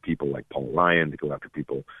go after people like Paul Ryan, to go after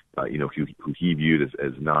people, who he viewed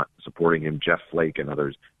as not supporting him, Jeff Flake and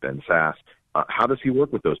others, Ben Sasse. How does he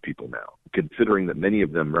work with those people now, considering that many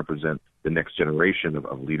of them represent the next generation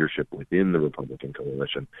of leadership within the Republican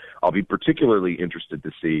coalition? I'll be particularly interested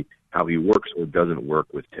to see how he works or doesn't work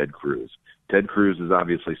with Ted Cruz. Ted Cruz is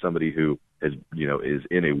obviously somebody who is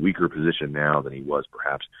in a weaker position now than he was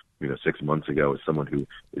perhaps 6 months ago, as someone who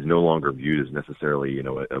is no longer viewed as necessarily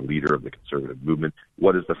a leader of the conservative movement.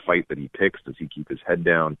 What is the fight that he picks? Does he keep his head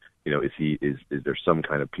down? Is there some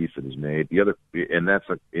kind of peace that is made? And that's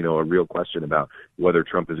a real question about whether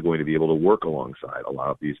Trump is going to be able to work alongside a lot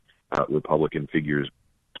of these Republican figures.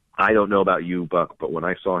 I don't know about you, Buck, but when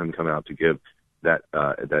I saw him come out to give that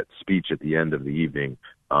speech at the end of the evening,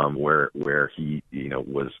 where he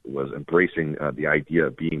was embracing the idea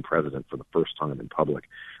of being president for the first time in public,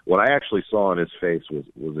 what I actually saw in his face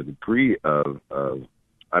was a degree of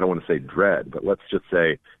I don't want to say dread, but let's just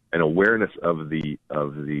say an awareness of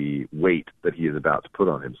the weight that he is about to put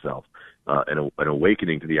on himself, an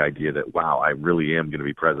awakening to the idea that, wow, I really am going to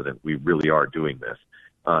be president. We really are doing this.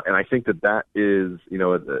 And I think that is,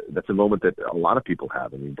 that's a moment that a lot of people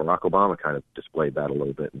have. I mean, Barack Obama kind of displayed that a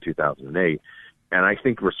little bit in 2008. And I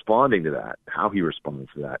think responding to that, how he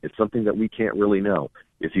responds to that, it's something that we can't really know.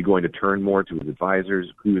 Is he going to turn more to his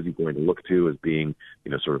advisors? Who is he going to look to as being,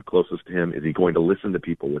 sort of closest to him? Is he going to listen to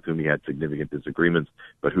people with whom he had significant disagreements,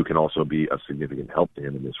 but who can also be of significant help to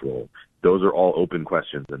him in this role? Those are all open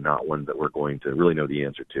questions and not ones that we're going to really know the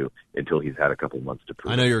answer to until he's had a couple of months to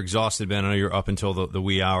prove. I know you're exhausted, Ben. I know you're up until the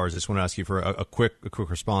wee hours. I just want to ask you for a quick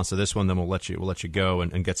response to this one. Then we'll let you go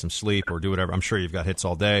and get some sleep or do whatever. I'm sure you've got hits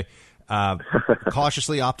all day.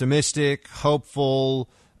 Cautiously optimistic, hopeful,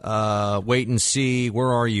 wait and see.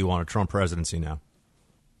 Where are you on a Trump presidency now?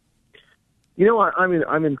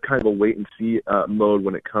 I'm in kind of a wait and see mode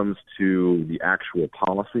when it comes to the actual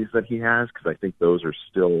policies that he has, because I think those are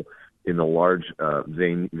still in the large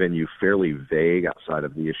venue fairly vague outside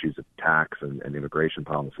of the issues of tax and immigration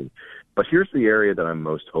policy. But here's the area that I'm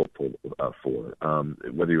most hopeful for,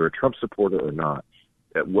 whether you're a Trump supporter or not.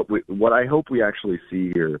 What I hope we actually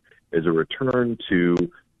see here is a return to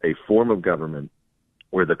a form of government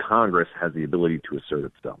where the Congress has the ability to assert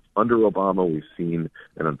itself. Under Obama, we've seen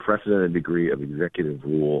an unprecedented degree of executive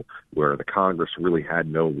rule where the Congress really had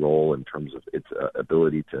no role in terms of its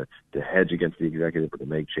ability to hedge against the executive or to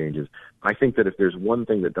make changes. I think that if there's one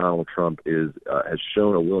thing that Donald Trump has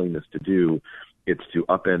shown a willingness to do, it's to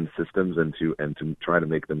upend systems and to try to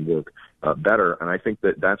make them work better. And I think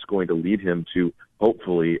that that's going to lead him to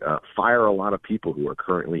hopefully fire a lot of people who are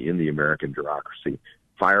currently in the American bureaucracy.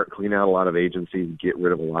 Clean out a lot of agencies, get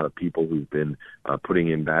rid of a lot of people who've been putting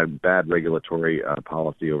in bad regulatory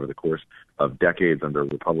policy over the course of decades under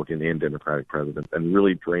Republican and Democratic presidents, and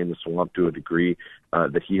really drain the swamp to a degree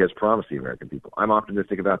that he has promised the American people. I'm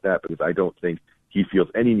optimistic about that because I don't think he feels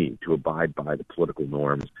any need to abide by the political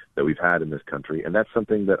norms that we've had in this country, and that's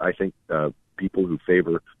something that I think people who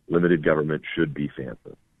favor limited government should be fans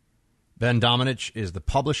of. Ben Domenech is the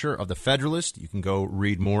publisher of The Federalist. You can go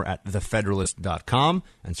read more at thefederalist.com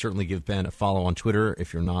and certainly give Ben a follow on Twitter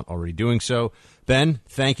if you're not already doing so. Ben,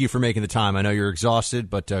 thank you for making the time. I know you're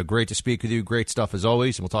exhausted, but great to speak with you. Great stuff as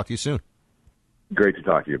always, and we'll talk to you soon. Great to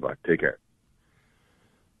talk to you, Buck. Take care.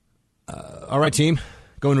 All right, team.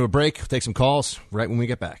 Going to a break. We'll take some calls right when we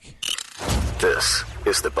get back. This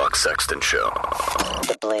is the Buck Sexton Show.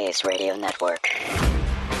 The Blaze Radio Network.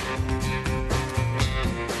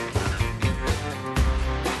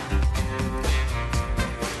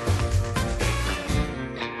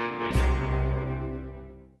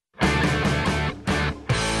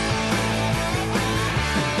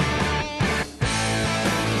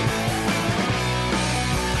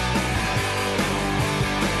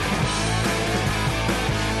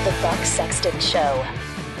 The Buck Sexton Show.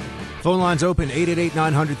 Phone lines open,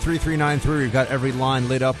 888-900-3393. We've got every line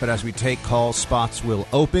lit up, but as we take calls, spots will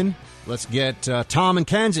open. Let's get Tom in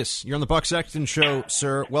Kansas. You're on the Buck Sexton Show,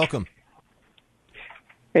 sir. Welcome.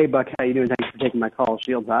 Hey, Buck. How you doing? Thanks for taking my call.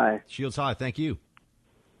 Shields high. Shields high. Thank you.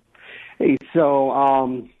 Hey, so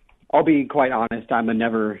I'll be quite honest. I'm a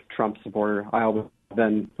never Trump supporter. I've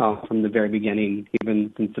been from the very beginning,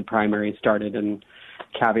 even since the primary started. And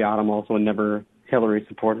caveat, I'm also a never Hillary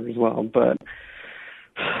supporter as well. But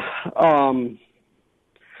I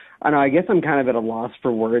know. I guess I'm kind of at a loss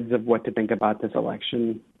for words of what to think about this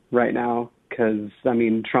election right now, because I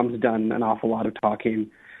mean, Trump's done an awful lot of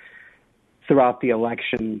talking throughout the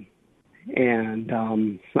election, and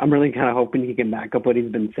I'm really kind of hoping he can back up what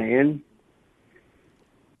he's been saying.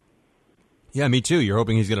 Yeah, me too. You're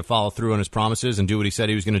hoping he's going to follow through on his promises and do what he said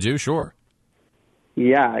he was going to do? Sure.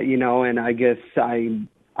 Yeah, and I guess I'm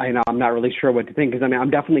not really sure what to think, because I mean, I'm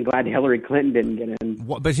definitely glad Hillary Clinton didn't get in.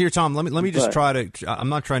 But here, Tom, let me just try to. I'm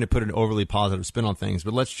not trying to put an overly positive spin on things,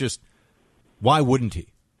 but let's just. Why wouldn't he?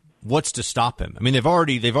 What's to stop him? I mean, they've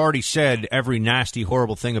already said every nasty,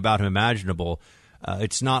 horrible thing about him imaginable.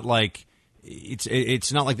 It's not like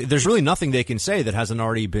it's not like there's really nothing they can say that hasn't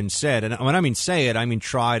already been said. And when I mean say it, I mean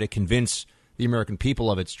try to convince the American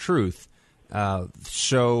people of its truth.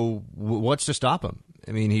 So what's to stop him?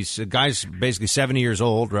 I mean, the guy's basically 70 years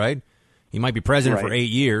old, right? He might be president for 8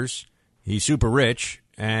 years. He's super rich,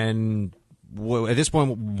 and at this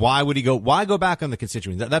point, why would he go? Why go back on the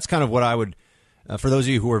constituents? That's kind of what I would. For those of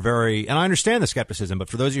you who are very, and I understand the skepticism, but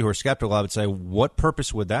for those of you who are skeptical, I would say, what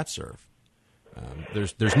purpose would that serve?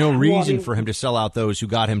 There's no reason for him to sell out those who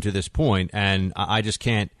got him to this point, and I just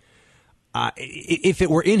can't. If it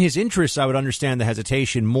were in his interest, I would understand the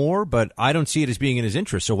hesitation more, but I don't see it as being in his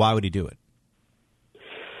interest. So why would he do it?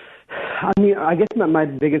 I mean, I guess my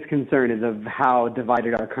biggest concern is of how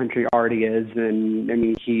divided our country already is. And I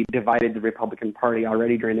mean, he divided the Republican Party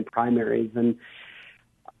already during the primaries. And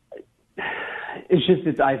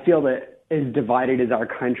I feel that as divided as our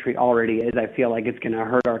country already is, I feel like it's going to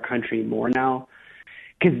hurt our country more now.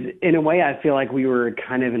 Because in a way, I feel like we were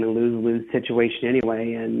kind of in a lose-lose situation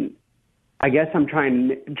anyway. And I guess I'm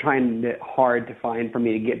trying hard to find for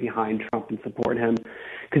me to get behind Trump and support him,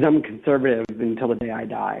 because I'm conservative until the day I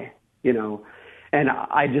die. And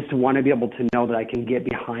I just want to be able to know that I can get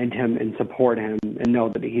behind him and support him and know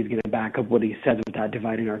that he's going to back up what he says without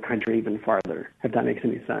dividing our country even farther, if that makes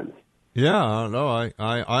any sense. Yeah, no,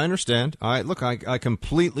 I understand. I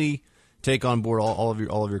completely take on board all of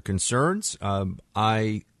your concerns.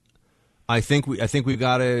 I think we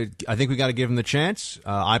got to give him the chance.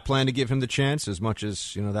 I plan to give him the chance as much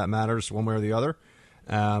as that matters one way or the other.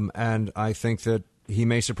 And I think that he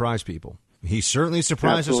may surprise people. He certainly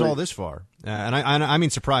surprised us all this far, and I mean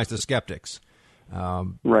surprised the skeptics.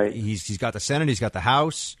 Right. He's got the Senate. He's got the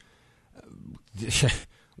House.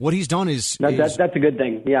 What he's done is that's a good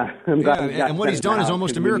thing. Yeah. I'm glad and what he's done is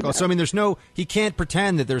almost a miracle. So I mean, he can't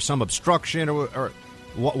pretend that there's some obstruction or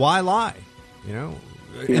why lie?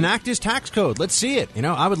 Enact his tax code. Let's see it.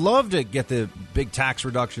 I would love to get the big tax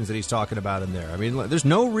reductions that he's talking about in there. I mean, there's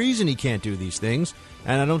no reason he can't do these things,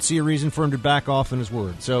 and I don't see a reason for him to back off in his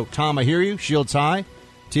word. So, Tom, I hear you. Shields high.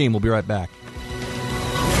 Team, we'll be right back.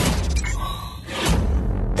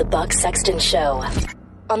 The Buck Sexton Show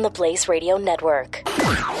on the Blaze Radio Network.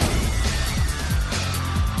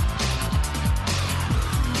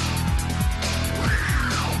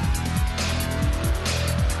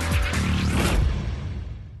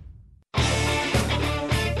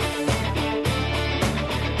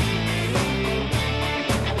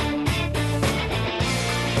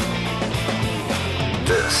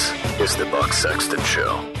 This is the Buck Sexton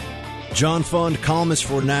Show. John Fund, columnist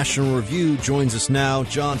for National Review, joins us now.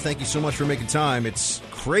 John, thank you so much for making time. It's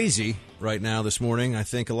crazy right now this morning. I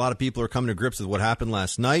think a lot of people are coming to grips with what happened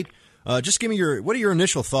last night. Just give me what are your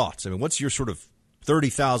initial thoughts? I mean, what's your sort of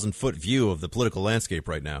 30,000-foot view of the political landscape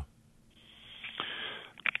right now.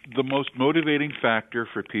 The most motivating factor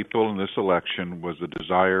for people in this election was the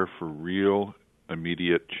desire for real,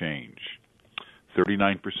 immediate change.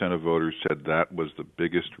 39% of voters said that was the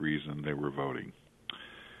biggest reason they were voting.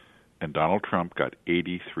 And Donald Trump got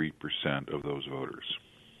 83% of those voters.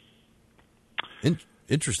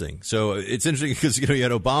 Interesting. So it's interesting because you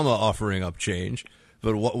had Obama offering up change,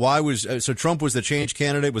 but why was so Trump was the change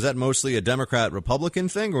candidate? Was that mostly a Democrat-Republican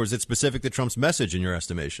thing, or was it specific to Trump's message in your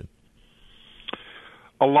estimation?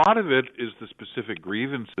 A lot of it is the specific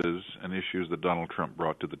grievances and issues that Donald Trump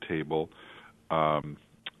brought to the table.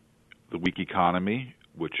 The weak economy,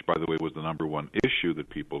 which, by the way, was the number one issue that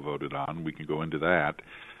people voted on. We can go into that.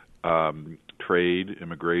 Trade,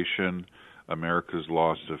 immigration, America's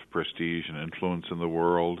loss of prestige and influence in the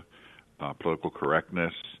world, political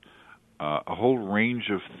correctness, a whole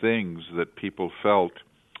range of things that people felt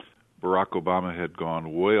Barack Obama had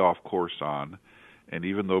gone way off course on. And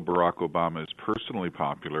even though Barack Obama is personally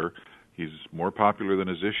popular, he's more popular than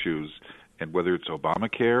his issues. And whether it's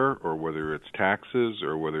Obamacare or whether it's taxes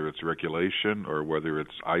or whether it's regulation or whether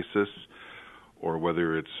it's ISIS or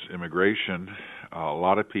whether it's immigration, a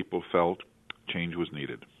lot of people felt change was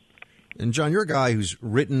needed. And, John, you're a guy who's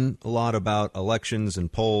written a lot about elections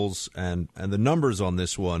and polls and the numbers on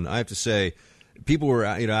this one. I have to say, people were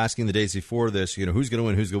asking the days before this, who's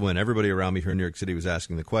going to win, Everybody around me here in New York City was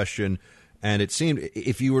asking the question. And it seemed,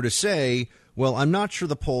 if you were to say, well, I'm not sure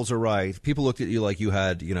the polls are right, people looked at you like you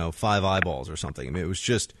had, 5 eyeballs or something. I mean,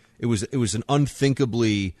 it was an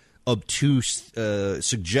unthinkably obtuse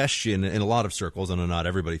suggestion in a lot of circles. I know not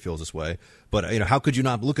everybody feels this way, but how could you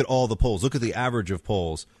not look at all the polls, look at the average of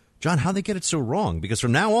polls? John, how they get it so wrong? Because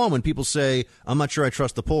from now on, when people say, I'm not sure I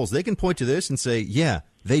trust the polls, they can point to this and say, yeah,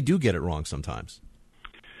 they do get it wrong sometimes.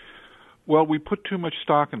 Well, we put too much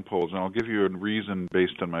stock in polls, and I'll give you a reason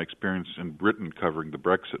based on my experience in Britain covering the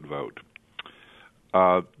Brexit vote.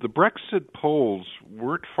 The Brexit polls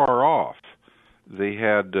weren't far off. They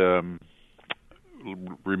had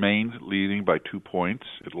remained leading by 2 points.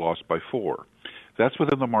 It lost by 4. That's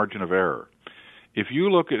within the margin of error. If you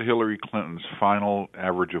look at Hillary Clinton's final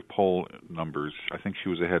average of poll numbers, I think she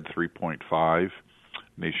was ahead 3.5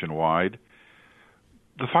 nationwide.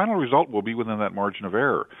 The final result will be within that margin of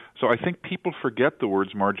error. So I think people forget the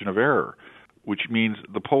words margin of error, which means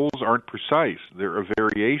the polls aren't precise. They're a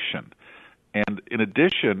variation. And in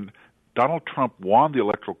addition, Donald Trump won the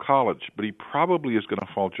Electoral College, but he probably is going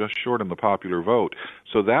to fall just short in the popular vote.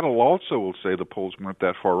 So that'll also will say the polls weren't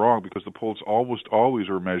that far wrong, because the polls almost always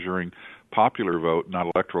were measuring popular vote, not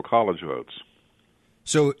Electoral College votes.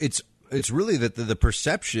 So it's really that the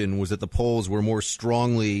perception was that the polls were more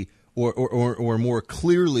strongly or more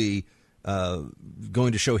clearly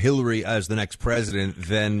going to show Hillary as the next president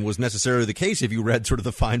than was necessarily the case if you read sort of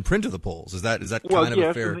the fine print of the polls. Is that kind of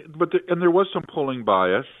a fair? And there was some polling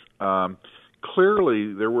bias.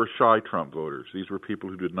 Clearly, there were shy Trump voters. These were people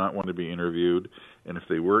who did not want to be interviewed, and if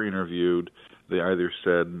they were interviewed, they either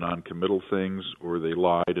said non-committal things or they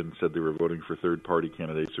lied and said they were voting for third-party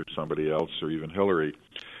candidates or somebody else or even Hillary.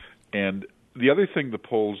 And the other thing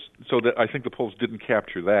I think the polls didn't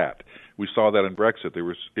capture that. We saw that in Brexit. There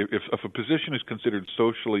was if a position is considered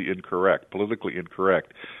socially incorrect, politically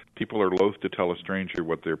incorrect, people are loath to tell a stranger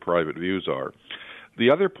what their private views are.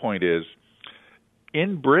 The other point is,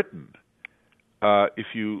 in Britain, if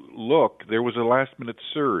you look, there was a last-minute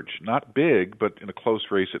surge, not big, but in a close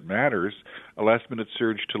race it matters, a last-minute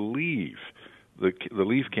surge to leave the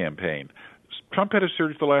Leave campaign. Trump had a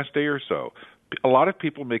surge the last day or so. A lot of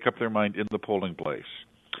people make up their mind in the polling place.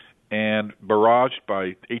 And barraged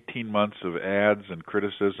by 18 months of ads and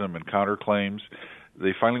criticism and counterclaims,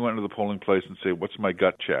 they finally went into the polling place and said, what's my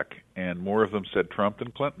gut check? And more of them said Trump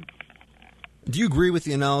than Clinton. Do you agree with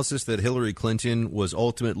the analysis that Hillary Clinton was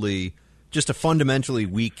ultimately just a fundamentally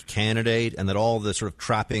weak candidate, and that all the sort of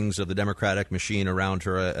trappings of the Democratic machine around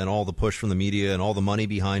her and all the push from the media and all the money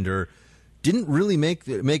behind her didn't really make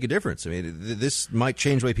a difference? I mean, this might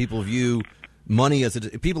change the way people view money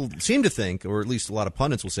people seem to think, or at least a lot of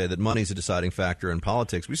pundits will say, that money is a deciding factor in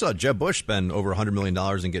politics. We saw Jeb Bush spend over $100 million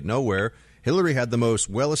and get nowhere. Hillary had the most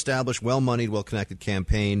well-established, well-moneyed, well-connected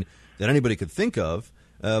campaign that anybody could think of.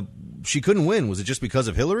 She couldn't win. Was it just because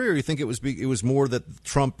of Hillary, or do you think it was more that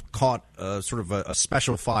Trump caught sort of a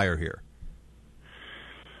special fire here?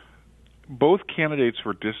 Both candidates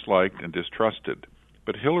were disliked and distrusted,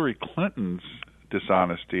 but Hillary Clinton's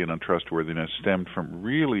dishonesty and untrustworthiness stemmed from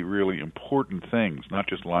really, really important things, not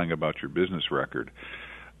just lying about your business record.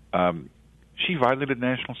 She violated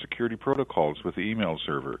national security protocols with the email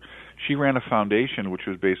server. She ran a foundation which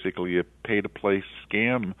was basically a pay-to-play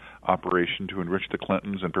scam operation to enrich the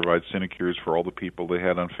Clintons and provide sinecures for all the people they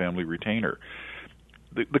had on family retainer.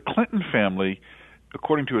 The Clinton family,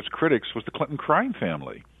 according to its critics, was the Clinton crime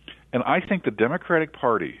family. And I think the Democratic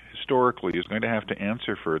Party, historically, is going to have to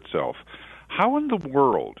answer for itself. How in the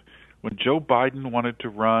world, when Joe Biden wanted to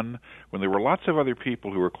run, when there were lots of other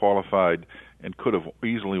people who were qualified and could have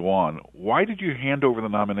easily won, why did you hand over the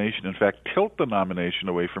nomination, in fact, tilt the nomination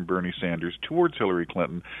away from Bernie Sanders towards Hillary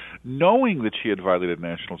Clinton, knowing that she had violated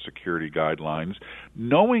national security guidelines,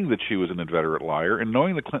 knowing that she was an inveterate liar, and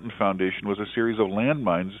knowing the Clinton Foundation was a series of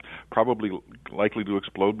landmines probably likely to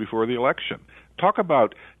explode before the election? Talk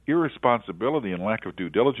about irresponsibility and lack of due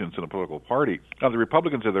diligence in a political party. Now, the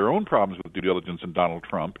Republicans have their own problems with due diligence in Donald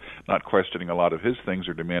Trump, not questioning a lot of his things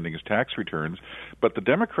or demanding his tax returns, but the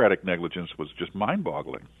Democratic negligence was just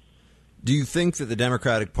mind-boggling. Do you think that the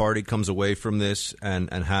Democratic Party comes away from this and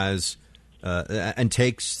has and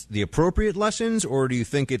takes the appropriate lessons, or do you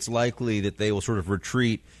think it's likely that they will sort of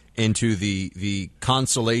retreat into the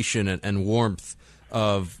consolation and warmth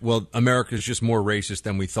of, well, America's just more racist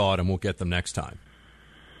than we thought and we'll get them next time?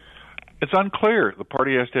 It's unclear. The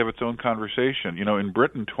party has to have its own conversation. You know, in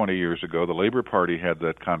Britain 20 years ago, the Labour Party had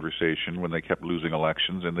that conversation when they kept losing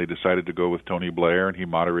elections, and they decided to go with Tony Blair, and he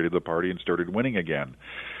moderated the party and started winning again.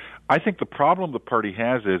 I think the problem the party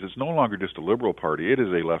has is it's no longer just a liberal party. It is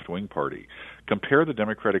a left-wing party. Compare the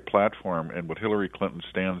Democratic platform and what Hillary Clinton's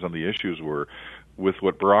stands on the issues were with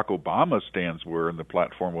what Barack Obama's stands were and the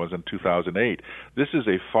platform was in 2008. This is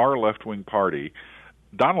a far left-wing party.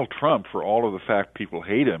 Donald Trump, for all of the fact people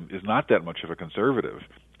hate him, is not that much of a conservative.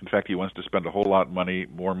 In fact, he wants to spend a whole lot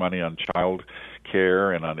more money on child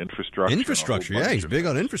care and on infrastructure. Infrastructure, yeah, he's big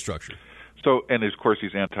on infrastructure. So, and of course,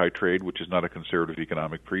 he's anti-trade, which is not a conservative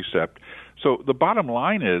economic precept. So the bottom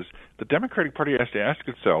line is the Democratic Party has to ask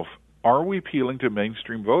itself, are we appealing to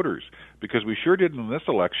mainstream voters? Because we sure did in this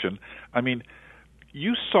election. I mean,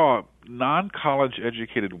 you saw non-college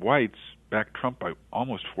educated whites back Trump by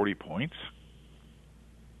almost 40 points.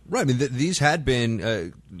 Right. I mean, these had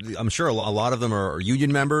been, I'm sure a lot of them are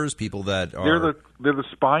union members, people that are... They're the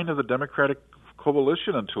spine of the Democratic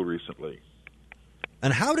coalition until recently.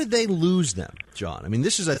 And how did they lose them, John? I mean,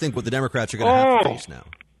 this is, I think, what the Democrats are going to have to face now.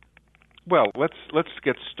 Well, let's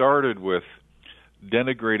get started with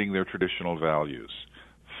denigrating their traditional values.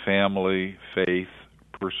 Family, faith,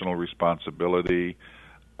 personal responsibility,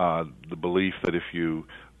 the belief that if you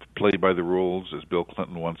play by the rules, as Bill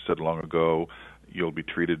Clinton once said long ago, you'll be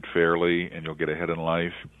treated fairly and you'll get ahead in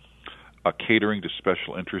life. Catering to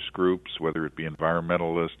special interest groups, whether it be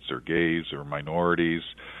environmentalists or gays or minorities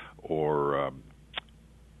or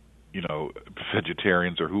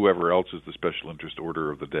vegetarians or whoever else is the special interest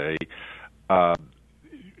order of the day.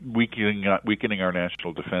 Weakening our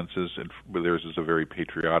national defenses, and theirs is a very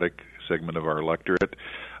patriotic segment of our electorate,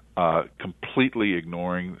 completely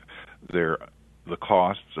ignoring the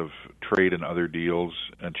costs of trade and other deals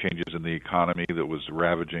and changes in the economy that was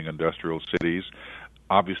ravaging industrial cities.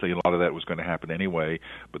 Obviously, a lot of that was going to happen anyway,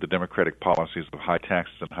 but the Democratic policies of high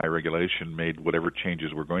taxes and high regulation made whatever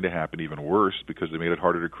changes were going to happen even worse because they made it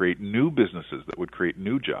harder to create new businesses that would create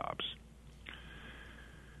new jobs.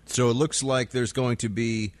 So it looks like there's going to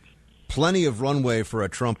be plenty of runway for a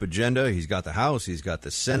Trump agenda. He's got the House. He's got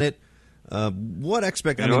the Senate. What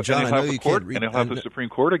expectation? I mean, John, I know you can't read. And he'll have the Supreme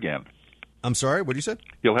Court again. I'm sorry, what did you say?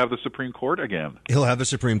 He'll have the Supreme Court again. He'll have the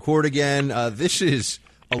Supreme Court again. This is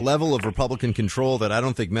a level of Republican control that I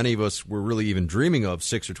don't think many of us were really even dreaming of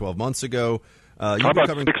 6 or 12 months ago. How about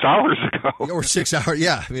 6 hours ago? Or 6 hours,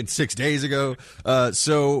 yeah. I mean, 6 days ago.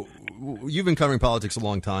 So you've been covering politics a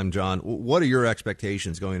long time, John. What are your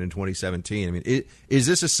expectations going into 2017? I mean, is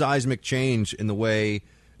this a seismic change in the way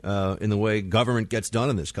government gets done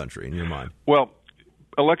in this country, in your mind? Well,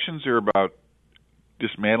 elections are about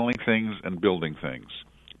dismantling things and building things.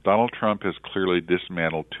 Donald Trump has clearly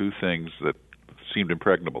dismantled two things that seemed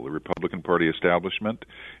impregnable: the Republican Party establishment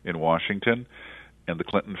in Washington and the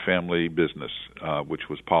Clinton family business, which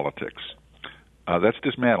was politics. That's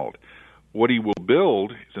dismantled. What he will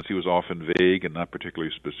build, since he was often vague and not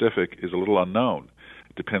particularly specific, is a little unknown.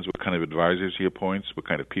 It depends what kind of advisors he appoints, what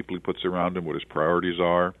kind of people he puts around him, what his priorities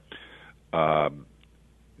are.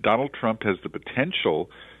 Donald Trump has the potential,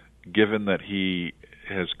 given that he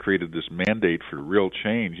has created this mandate for real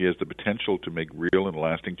change, he has the potential to make real and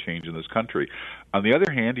lasting change in this country. On the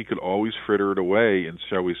other hand, he could always fritter it away and,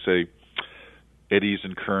 shall we say, eddies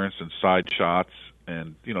and currents and side shots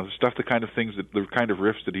and, the kind of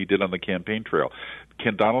riffs that he did on the campaign trail.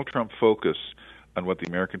 Can Donald Trump focus on what the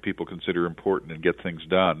American people consider important and get things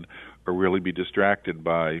done, or will he be distracted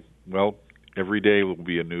by, well, every day will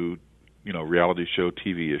be a new, reality show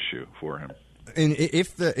TV issue for him? And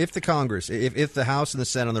if the Congress, if the House and the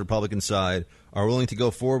Senate on the Republican side are willing to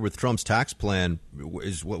go forward with Trump's tax plan,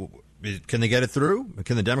 can they get it through?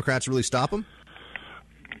 Can the Democrats really stop them?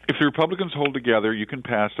 If the Republicans hold together, you can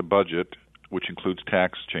pass a budget which includes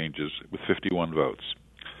tax changes with 51 votes.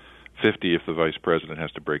 50 if the vice president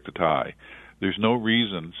has to break the tie. There's no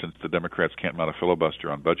reason, since the Democrats can't mount a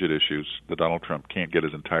filibuster on budget issues, that Donald Trump can't get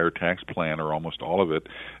his entire tax plan, or almost all of it,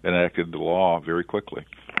 enacted into law very quickly.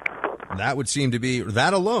 That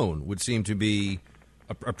alone would seem to be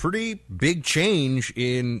a pretty big change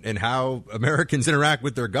in how Americans interact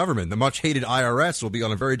with their government. The much-hated IRS will be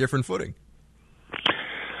on a very different footing.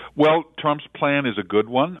 Well, Trump's plan is a good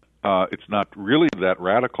one. It's not really that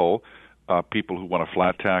radical. People who want a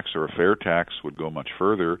flat tax or a fair tax would go much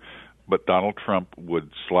further. But Donald Trump would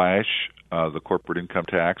slash the corporate income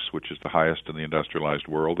tax, which is the highest in the industrialized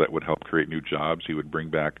world. That would help create new jobs. He would bring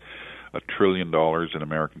back $1 trillion in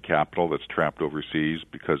American capital that's trapped overseas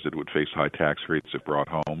because it would face high tax rates if brought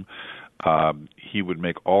home. He would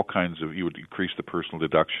make he would increase the personal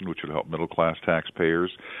deduction, which would help middle-class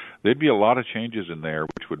taxpayers. There'd be a lot of changes in there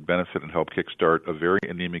which would benefit and help kickstart a very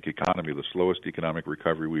anemic economy, the slowest economic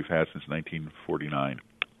recovery we've had since 1949.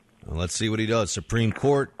 Well, let's see what he does. Supreme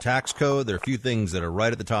Court, tax code, there are a few things that are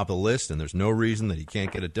right at the top of the list, and there's no reason that he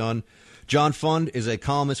can't get it done. John Fund is a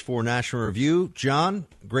columnist for National Review. John,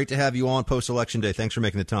 great to have you on post-Election Day. Thanks for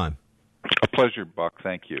making the time. A pleasure, Buck.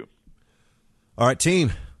 Thank you. All right,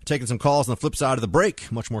 team, taking some calls on the flip side of the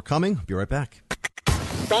break. Much more coming. Be right back.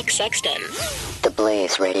 Buck Sexton, the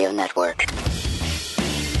Blaze Radio Network.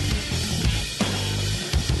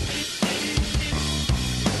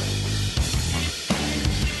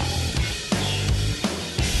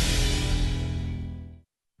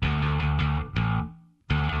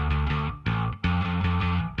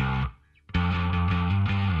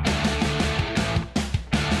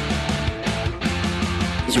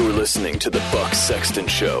 You're listening to the Buck Sexton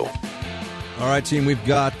Show. All right, team, we've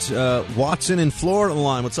got Watson in Florida on the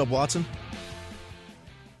line. What's up, Watson?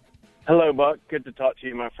 Hello, Buck. Good to talk to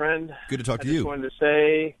you, my friend. Good to talk to you. I just wanted to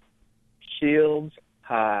say, shields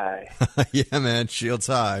high. Yeah, man, shields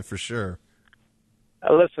high, for sure.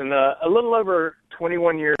 Listen, a little over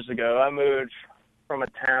 21 years ago, I moved from a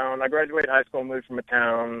town. I graduated high school and moved from a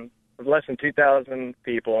town of less than 2,000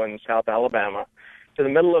 people in South Alabama to the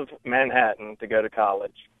middle of Manhattan to go to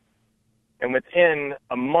college. And within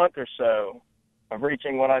a month or so of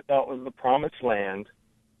reaching what I thought was the promised land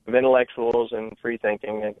of intellectuals and free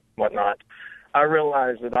thinking and whatnot, I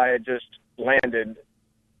realized that I had just landed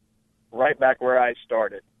right back where I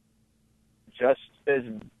started, just as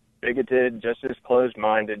bigoted, just as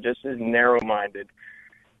closed-minded, just as narrow-minded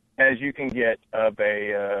as you can get of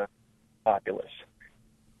a populace.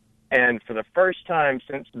 And for the first time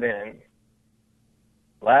since then,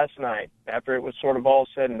 last night, after it was sort of all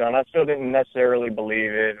said and done, I still didn't necessarily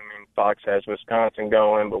believe it. I mean, Fox has Wisconsin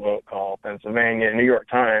going, but won't call Pennsylvania. New York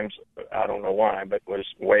Times, I don't know why, but was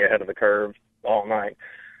way ahead of the curve all night.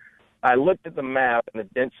 I looked at the map and the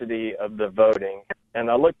density of the voting,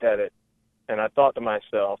 and I looked at it, and I thought to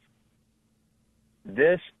myself,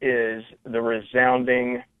 this is the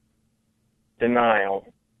resounding denial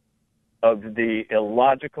of the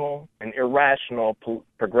illogical and irrational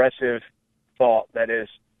progressive thought that has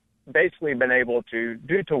basically been able to,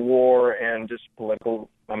 due to war and just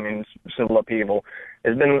civil upheaval,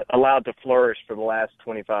 has been allowed to flourish for the last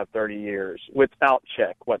 25, 30 years without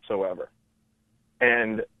check whatsoever.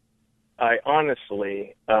 And I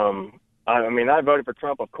honestly, I voted for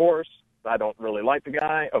Trump, of course. I don't really like the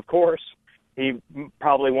guy, of course. He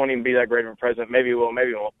probably won't even be that great of a president. Maybe he will, maybe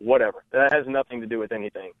he won't, whatever. That has nothing to do with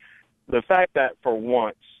anything. The fact that for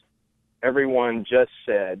once, everyone just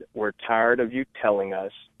said, we're tired of you telling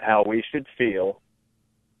us how we should feel.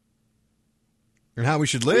 And how we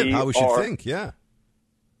should live, how we should think, yeah.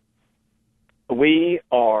 We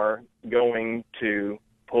are going to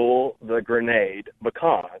pull the grenade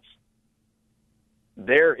because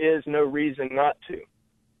there is no reason not to.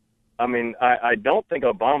 I mean, I don't think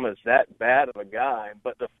Obama's that bad of a guy,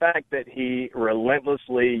 but the fact that he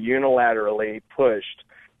relentlessly, unilaterally pushed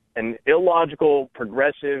an illogical,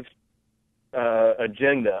 progressive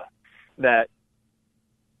agenda that,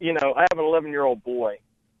 I have an 11-year-old boy,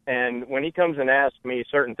 and when he comes and asks me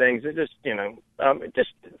certain things, it just,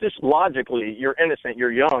 just logically, you're innocent,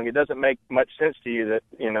 you're young, it doesn't make much sense to you that,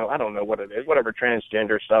 I don't know what it is, whatever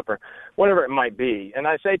transgender stuff or whatever it might be. And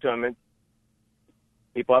I say to him,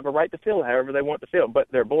 people have a right to feel however they want to feel, but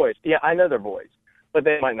they're boys. Yeah, I know they're boys. but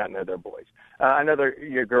they might not know their boys. I know they're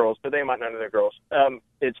your girls, but they might not know their girls.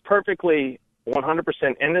 It's perfectly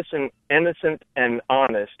 100% innocent and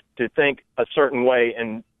honest to think a certain way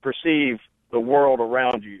and perceive the world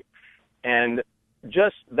around you. And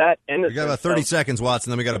just that innocence. You got about 30 seconds,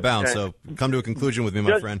 Watson, then we got to bounce. Okay. So come to a conclusion with me,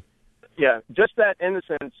 my friend. Yeah, just that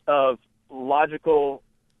innocence of logical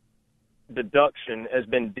deduction has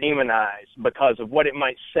been demonized because of what it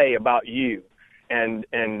might say about you, and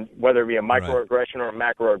whether it be a microaggression or a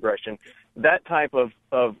macroaggression. That type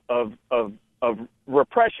of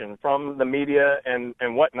repression from the media and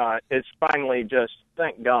whatnot is finally just,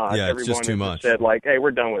 thank God, Yeah, it's everyone just too has much. said, like, hey,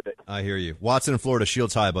 we're done with it. I hear you. Watson in Florida,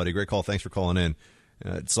 Shields High, buddy. Great call. Thanks for calling in.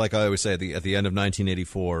 It's like I always say at the end of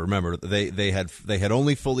 1984. Remember, they had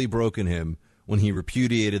only fully broken him when he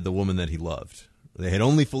repudiated the woman that he loved. They had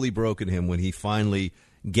only fully broken him when he finally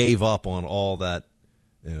gave up on all that,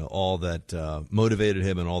 motivated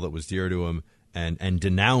him and all that was dear to him, and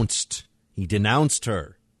denounced. He denounced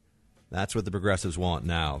her. That's what the progressives want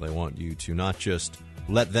now. They want you to not just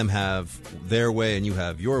let them have their way and you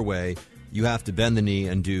have your way. You have to bend the knee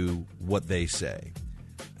and do what they say.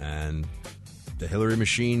 And the Hillary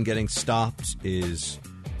machine getting stopped is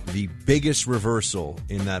the biggest reversal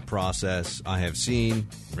in that process I have seen,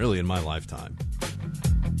 really, in my lifetime.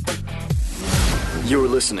 You're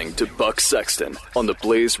listening to Buck Sexton on the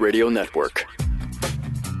Blaze Radio Network.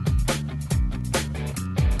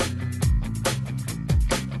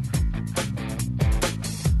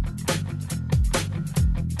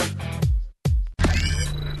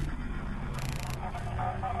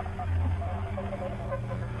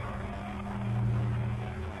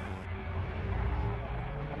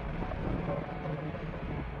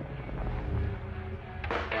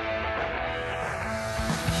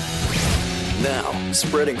 Now,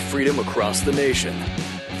 spreading freedom across the nation.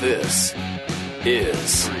 This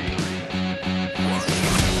is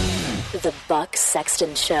The Buck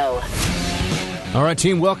Sexton Show. All right,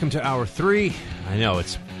 team, welcome to Hour 3. I know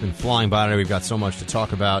it's been flying by today. We've got so much to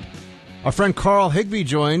talk about. Our friend Carl Higbee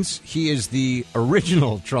joins. He is the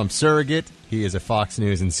original Trump surrogate. He is a Fox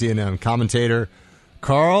News and CNN commentator.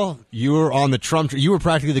 Carl, you were on the Trump. You were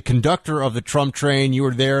practically the conductor of the Trump train. You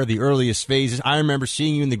were there the earliest phases. I remember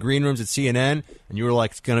seeing you in the green rooms at CNN, and you were like,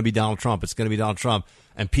 "It's going to be Donald Trump. It's going to be Donald Trump."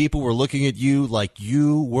 And people were looking at you like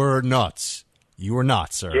you were nuts. You were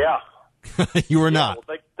not, sir. Yeah, you were not.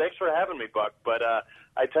 Well, thanks for having me, Buck. But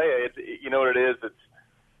I tell you, you know what it is.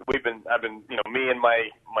 I've been, me and my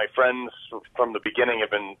friends from the beginning have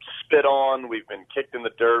been spit on. We've been kicked in the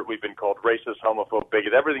dirt. We've been called racist, homophobe,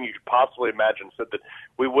 bigot. Everything you could possibly imagine said that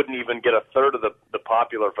we wouldn't even get a third of the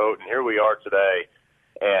popular vote. And here we are today.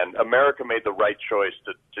 And America made the right choice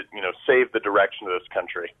to save the direction of this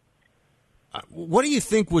country. What do you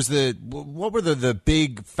think was what were the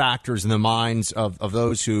big factors in the minds of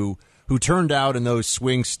those who turned out in those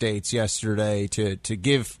swing states yesterday to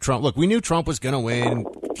give Trump? Look, we knew Trump was going to win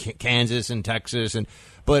Kansas and Texas,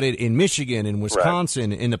 but in Michigan and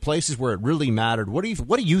Wisconsin, in the places where it really mattered. What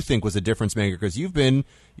do you think was the difference maker? Because you've been,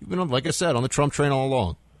 like I said, on the Trump train all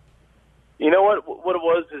along. You know what it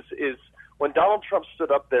was is when Donald Trump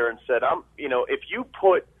stood up there and said, if you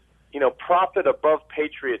put profit above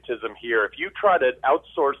patriotism here, if you try to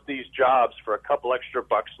outsource these jobs for a couple extra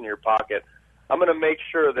bucks in your pocket, I'm going to make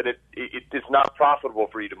sure that it is not profitable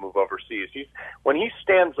for you to move overseas. When he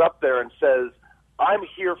stands up there and says, I'm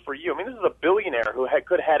here for you. I mean, this is a billionaire who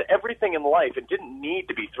could have had everything in life and didn't need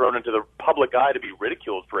to be thrown into the public eye to be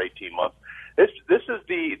ridiculed for 18 months. This is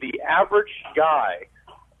the average guy.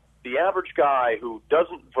 The average guy who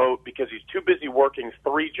doesn't vote because he's too busy working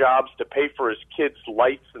 3 jobs to pay for his kids'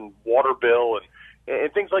 lights and water bill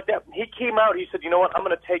and things like that. He came out, he said, you know what, I'm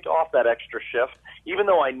going to take off that extra shift, even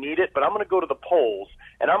though I need it, but I'm going to go to the polls,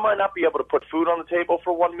 and I might not be able to put food on the table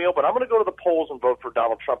for one meal, but I'm going to go to the polls and vote for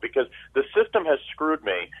Donald Trump because the system has screwed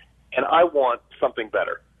me, and I want something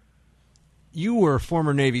better. You were a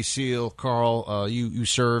former Navy SEAL, Carl. You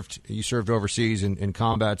served overseas in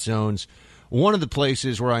combat zones. One of the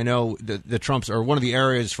places where I know the Trumps, or one of the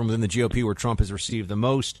areas from within the GOP where Trump has received the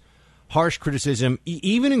most harsh criticism,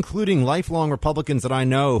 even including lifelong Republicans that I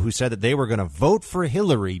know who said that they were going to vote for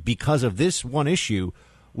Hillary because of this one issue,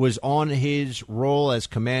 was on his role as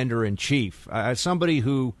commander-in-chief. As somebody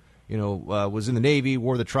who was in the Navy,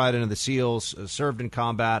 wore the trident of the SEALs, served in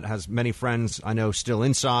combat, has many friends I know still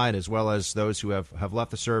inside, as well as those who have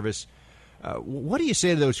left the service. What do you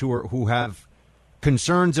say to those who have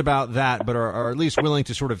concerns about that, but are at least willing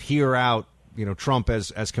to sort of hear out, Trump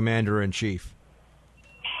as commander-in-chief?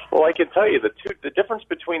 Well, I can tell you the difference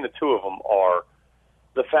between the two of them are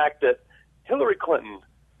the fact that Hillary Clinton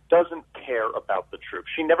doesn't care about the troops.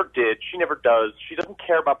 She never did. She never does. She doesn't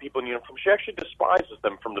care about people in uniform. She actually despises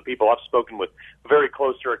them from the people I've spoken with very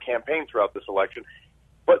close to her campaign throughout this election.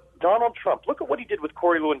 But Donald Trump, look at what he did with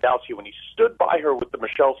Corey Lewandowski when he stood by her with the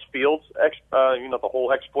Michelle Fields, the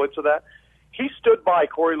whole exploits of that. He stood by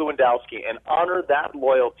Corey Lewandowski and honored that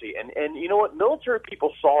loyalty. And you know what? Military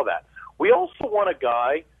people saw that. We also want a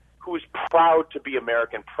guy who is proud to be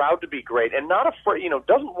American, proud to be great, and not afraid,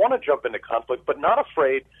 doesn't want to jump into conflict, but not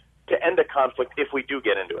afraid to end a conflict if we do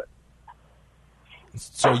get into it.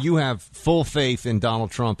 So you have full faith in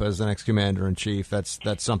Donald Trump as the next commander-in-chief. That's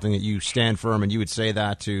something that you stand firm, and you would say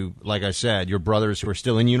that to, like I said, your brothers who are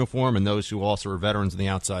still in uniform and those who also are veterans on the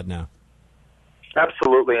outside now.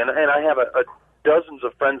 Absolutely, and I have dozens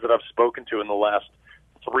of friends that I've spoken to in the last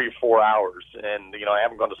 3 or 4 hours, and I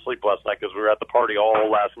haven't gone to sleep last night because we were at the party all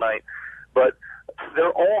last night. But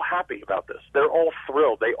they're all happy about this. They're all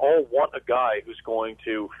thrilled. They all want a guy who's going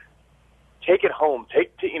to take it home,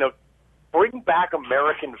 bring back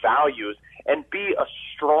American values and be a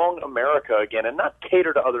strong America again, and not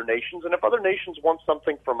cater to other nations. And if other nations want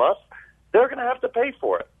something from us, they're going to have to pay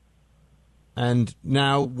for it. And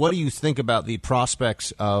now, what do you think about the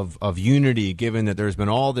prospects of unity, given that there's been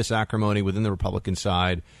all this acrimony within the Republican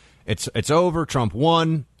side? It's over. Trump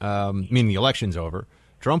won, meaning the election's over.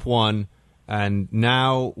 Trump won, and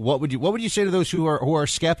now what would you say to those who are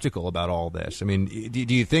skeptical about all this? I mean,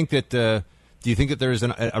 do you think that there's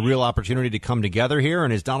a real opportunity to come together here,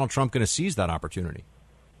 and is Donald Trump going to seize that opportunity?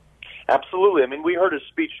 Absolutely. I mean, we heard his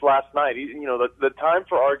speech last night. The time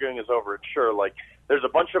for arguing is over. It's sure, there's a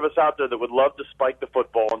bunch of us out there that would love to spike the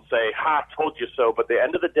football and say, "Ha, told you so." But at the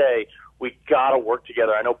end of the day, we got to work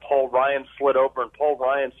together. I know Paul Ryan slid over, and Paul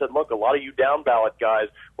Ryan said, "Look, a lot of you down ballot guys,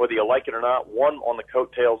 whether you like it or not, won on the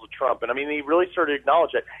coattails of Trump." And I mean, he really started to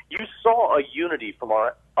acknowledge that. You saw a unity from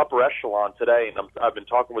our upper echelon today, and I've been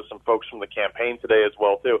talking with some folks from the campaign today as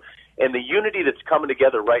well too. And the unity that's coming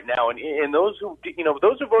together right now, and those who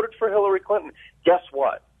voted for Hillary Clinton, guess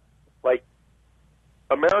what?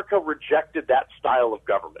 America rejected that style of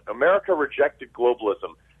government. America rejected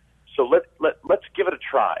globalism. So let's give it a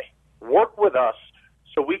try. Work with us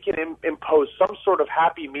so we can impose some sort of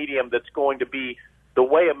happy medium that's going to be the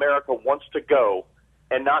way America wants to go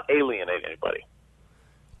and not alienate anybody.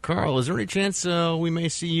 Carl, is there any chance we may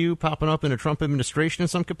see you popping up in a Trump administration in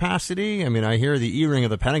some capacity? I mean, I hear the E-ring of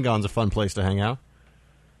the Pentagon's a fun place to hang out.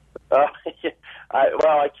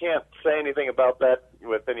 I can't say anything about that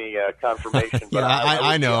with any confirmation. But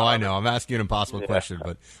I know. I'm asking you an impossible question,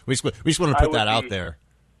 but we just want to put that out there.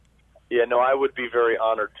 Yeah, no, I would be very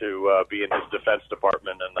honored to be in his Defense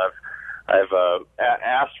Department, and I've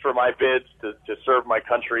asked for my bids to serve my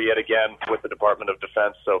country yet again with the Department of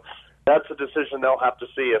Defense. So that's a decision they'll have to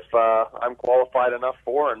see if I'm qualified enough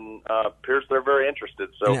for, and appears they're very interested.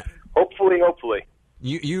 So hopefully.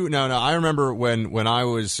 No. I remember when I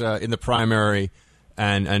was in the primary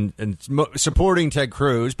and supporting Ted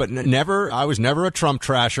Cruz, but I was never a Trump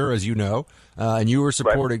trasher, as you know, and you were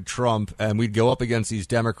supporting Trump, and we'd go up against these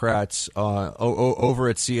Democrats over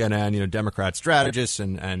at CNN, Democrat strategists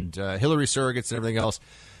and Hillary surrogates and everything else.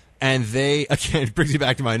 And they, again, it brings me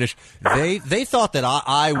back to my initial, they thought that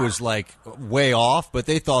I was way off, but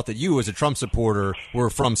they thought that you as a Trump supporter were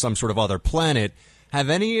from some sort of other planet.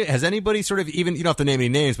 Has anybody sort of, even, you don't have to name any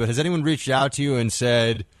names, but has anyone reached out to you and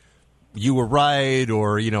said you were right,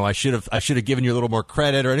 or I should have given you a little more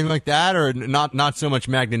credit, or anything like that, or not so much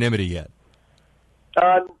magnanimity yet?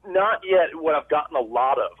 Not yet. What I've gotten a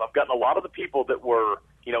lot of the people that were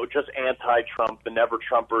just anti-Trump, the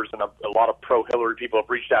never-Trumpers, and a lot of pro-Hillary people have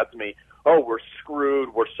reached out to me. Oh, we're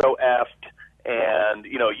screwed. We're so effed, and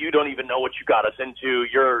you don't even know what you got us into.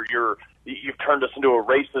 You've turned us into a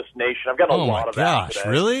racist nation. I've got a lot of that. Oh my gosh,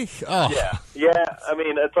 really? Oh. Yeah. I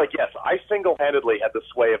mean, it's yes, I single-handedly had the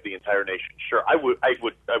sway of the entire nation. Sure, I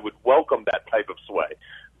would welcome that type of sway,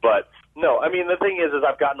 but no. I mean, the thing is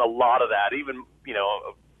I've gotten a lot of that. Even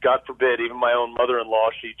God forbid, even my own mother-in-law,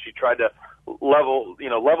 she tried to level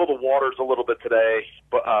the waters a little bit today,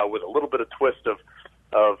 but with a little bit of twist of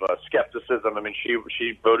skepticism. I mean,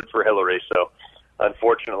 she voted for Hillary, so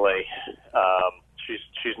unfortunately,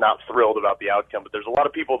 she's not thrilled about the outcome. But there's a lot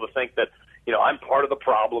of people that think that I'm part of the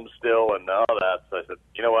problem still, and all that. So I said,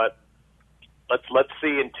 you know what? Let's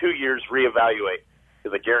see in 2 years reevaluate,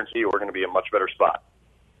 because I guarantee you we're going to be in a much better spot.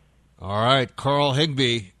 All right, Carl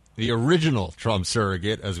Higbee, the original Trump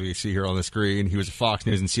surrogate, as we see here on the screen. He was a Fox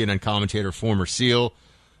News and CNN commentator, former SEAL.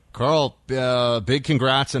 Carl, big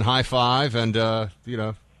congrats and high five, and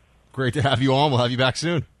great to have you on. We'll have you back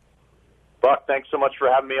soon. Buck, thanks so much for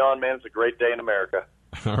having me on, man. It's a great day in America.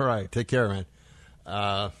 All right, take care, man.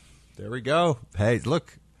 There we go. Hey,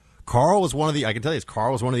 look, Carl was one of the, I can tell you,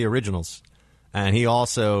 Carl was one of the originals. And he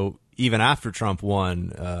also, even after Trump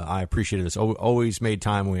won, I appreciated this, always made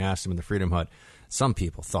time when we asked him in the Freedom Hut. Some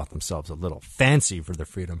people thought themselves a little fancy for the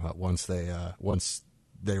Freedom Hut once they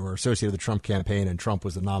were associated with the Trump campaign and Trump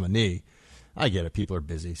was the nominee. I get it. People are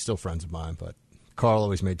busy. Still friends of mine. But Carl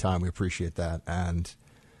always made time. We appreciate that. And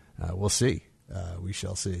we'll see. We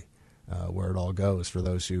shall see where it all goes for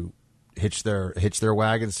those who hitch their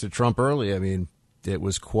wagons to Trump early. I mean, it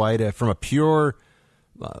was quite from a pure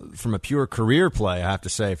career play, I have to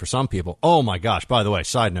say, for some people. Oh, my gosh. By the way,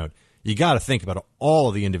 side note, you got to think about all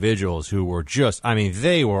of the individuals who were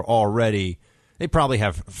they were already, they probably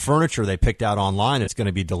have furniture they picked out online. It's going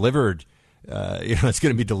to be delivered. It's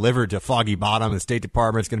going to be delivered to Foggy Bottom, the State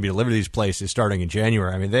Department. It's going to be delivered to these places starting in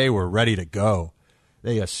January. I mean, they were ready to go.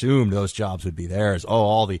 They assumed those jobs would be theirs.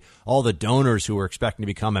 Oh, all the donors who were expecting to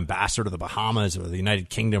become ambassador to the Bahamas or the United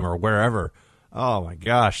Kingdom or wherever. Oh my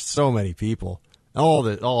gosh, so many people. All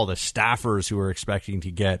the staffers who were expecting to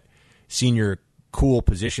get senior cool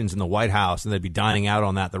positions in the White House, and they'd be dining out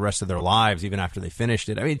on that the rest of their lives, even after they finished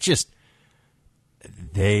it. I mean,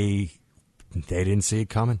 they didn't see it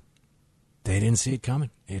coming. They didn't see it coming.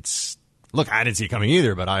 Look, I didn't see it coming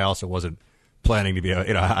either, but I also wasn't planning to be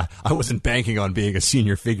I wasn't banking on being a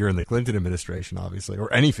senior figure in the Clinton administration, obviously,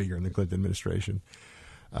 or any figure in the Clinton administration.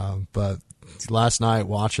 But last night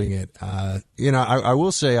watching it, I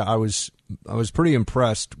will say I was pretty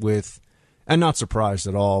impressed with, and not surprised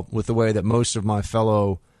at all, with the way that most of my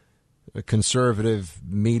fellow conservative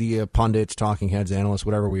media pundits, talking heads, analysts,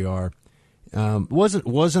 whatever we are,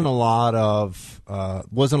 wasn't a lot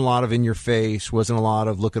of in your face, wasn't a lot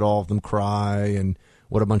of look at all of them cry and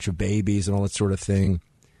what a bunch of babies and all that sort of thing.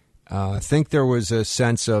 I think there was a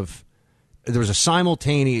sense of, there was a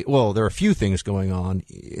simultaneous, well, there are a few things going on.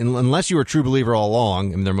 Unless you were a true believer all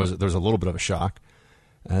along, I mean, there was a little bit of a shock.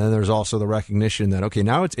 And then there's also the recognition that, okay,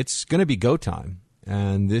 now it's going to be go time.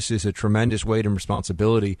 And this is a tremendous weight and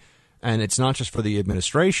responsibility. And it's not just for the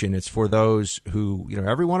administration. It's for those who,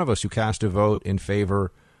 every one of us who cast a vote in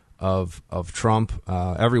favor of Trump,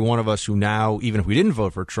 every one of us who now, even if we didn't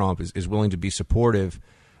vote for Trump, is willing to be supportive,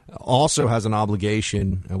 also has an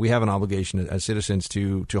obligation. We have an obligation as citizens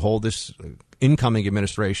to hold this incoming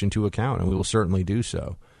administration to account, and we will certainly do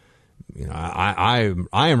so. I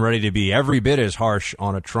am ready to be every bit as harsh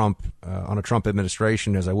on a Trump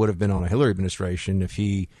administration as I would have been on a Hillary administration if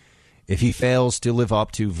he fails to live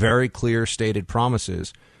up to very clear stated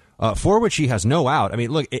promises, for which he has no out. I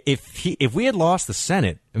mean, look, if we had lost the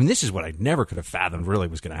Senate, I mean, this is what I never could have fathomed really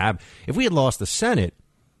was going to happen. If we had lost the Senate,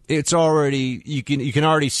 it's already, you can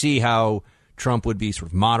already see how Trump would be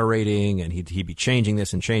sort of moderating, and he'd be changing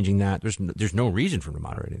this and changing that. There's no reason for him to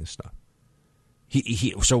moderating this stuff.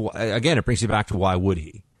 So again, it brings you back to why would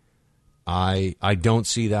he? I don't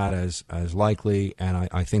see that as likely, and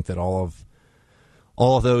I think that all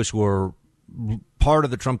of those who are part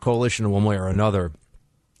of the Trump coalition in one way or another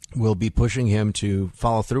will be pushing him to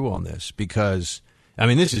follow through on this, because, I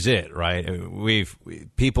mean, this is it, right?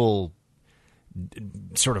 People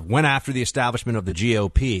sort of went after the establishment of the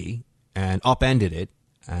GOP and upended it,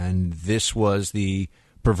 and this was the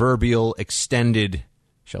proverbial extended,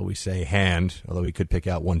 shall we say, hand, although we could pick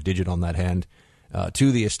out one digit on that hand,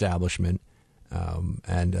 to the establishment,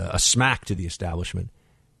 and a smack to the establishment.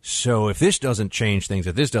 So if this doesn't change things,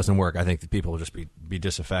 if this doesn't work, I think that people will just be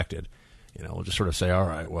disaffected. We'll just sort of say, all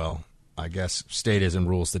right, well, I guess statism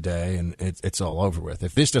rules the day, and it's all over with.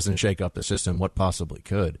 If this doesn't shake up the system, what possibly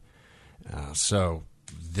could? So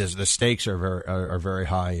the stakes are very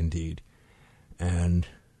high indeed. And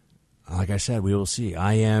like I said, we will see.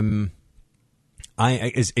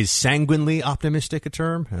 Is sanguinely optimistic a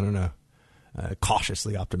term? I don't know.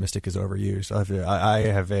 Cautiously optimistic is overused. I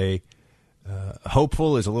have a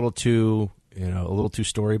hopeful is a little too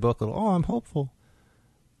storybook. I'm hopeful.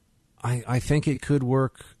 I think it could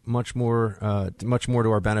work much more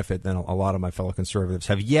to our benefit than a lot of my fellow conservatives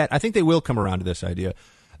have yet. I think they will come around to this idea.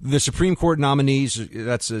 The Supreme Court nominees,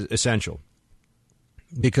 that's essential,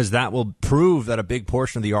 because that will prove that a big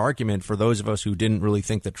portion of the argument for those of us who didn't really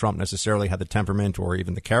think that Trump necessarily had the temperament or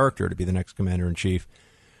even the character to be the next commander-in-chief,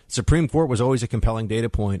 Supreme Court was always a compelling data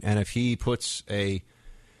point. And if he puts a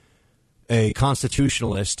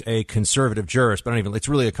constitutionalist, a conservative jurist, but it's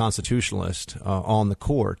really a constitutionalist on the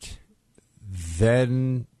court,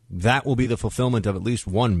 then that will be the fulfillment of at least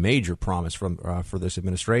one major promise for this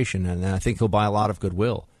administration. And I think he'll buy a lot of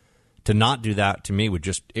goodwill. To not do that, to me, would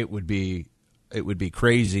be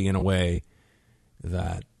crazy in a way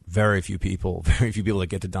that very few people that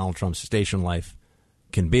get to Donald Trump's station life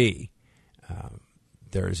can be.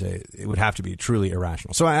 It would have to be truly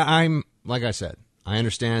irrational. So I'm like I said, I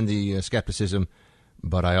understand the skepticism,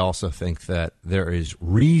 but I also think that there is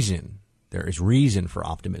reason for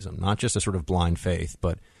optimism, not just a sort of blind faith,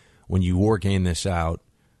 but when you war game this out,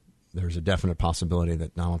 there's a definite possibility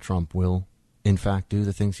that Donald Trump will, in fact, do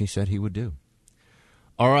the things he said he would do.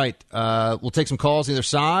 All right, we'll take some calls on either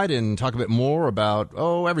side and talk a bit more about,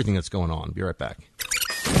 everything that's going on. Be right back.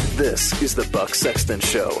 This is the Buck Sexton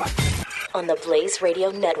Show on the Blaze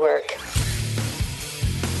Radio Network.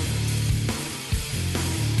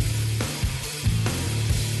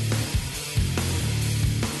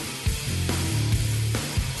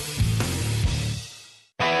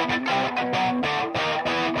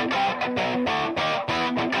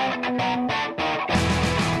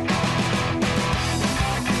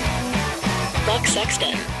 Buck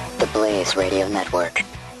Sexton, the Blaze Radio Network.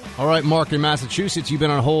 All right, Mark in Massachusetts, you've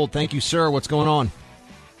been on hold. Thank you, sir. What's going on?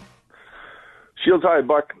 Shields high,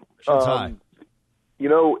 Buck. Shields high.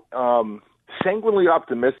 Sanguinely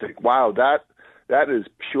optimistic. Wow, that is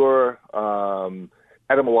pure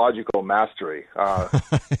etymological mastery.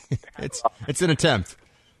 It's an attempt.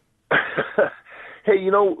 Hey,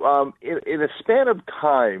 in a span of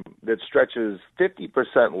time that stretches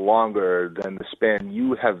 50% longer than the span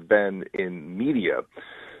you have been in media,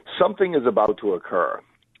 something is about to occur.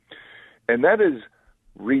 And that is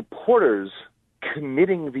reporters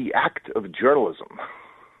committing the act of journalism.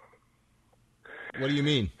 What do you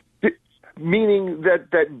mean? Meaning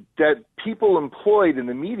that people employed in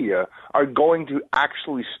the media are going to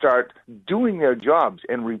actually start doing their jobs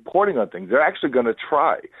and reporting on things. They're actually going to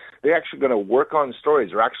try. They're actually going to work on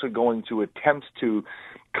stories. They're actually going to attempt to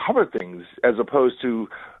cover things as opposed to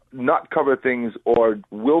not cover things or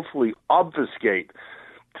willfully obfuscate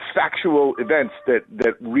factual events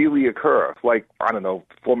that really occur. Like, I don't know,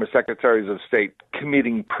 former secretaries of state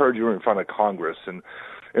committing perjury in front of Congress and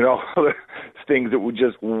all other things that were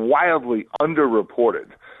just wildly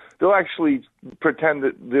underreported. They'll actually pretend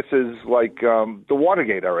that this is like the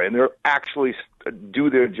Watergate era, and they'll actually do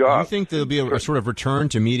their job. Do you think there'll be a sort of return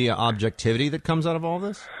to media objectivity that comes out of all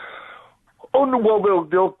this? Oh no! Well,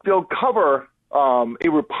 they'll cover a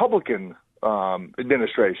Republican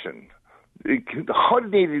administration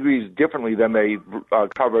 180 degrees differently than they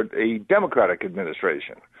covered a Democratic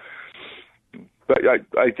administration. But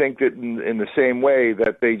I think that in the same way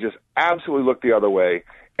that they just absolutely look the other way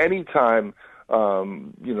anytime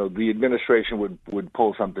the administration would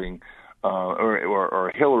pull something,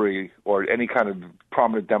 or Hillary or any kind of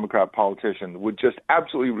prominent Democrat politician would just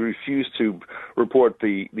absolutely refuse to report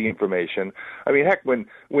the information. I mean, heck, when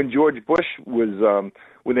George Bush was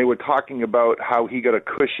when they were talking about how he got a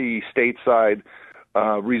cushy stateside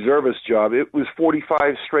reservist job, it was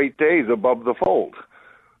 45 straight days above the fold.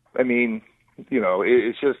 I mean,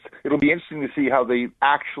 it's just, it'll be interesting to see how they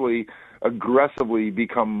actually aggressively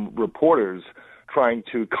become reporters trying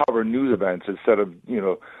to cover news events instead of,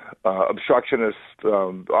 obstructionist.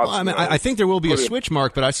 I think there will be a switch,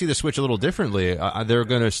 Mark, but I see the switch a little differently. They're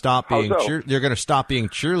going to stop being they're going to stop being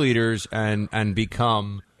cheerleaders and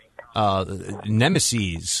become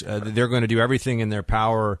nemeses. They're going to do everything in their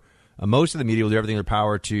power. Most of the media will do everything in their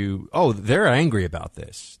power to. Oh, they're angry about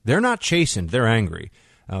this. They're not chastened. They're angry.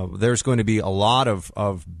 There's going to be a lot of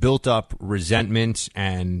built-up resentment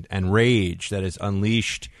and rage that is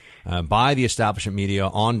unleashed by the establishment media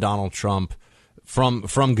on Donald Trump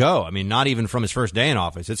from go. I mean, not even from his first day in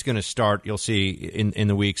office. It's going to start, you'll see, in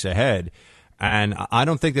the weeks ahead. And I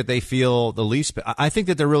don't think that they feel the least – I think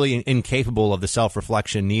that they're really incapable of the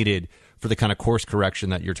self-reflection needed for the kind of course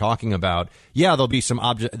correction that you're talking about. Yeah,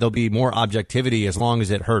 there'll be more objectivity as long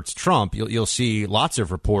as it hurts Trump. You'll see lots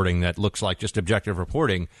of reporting that looks like just objective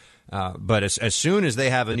reporting. But as soon as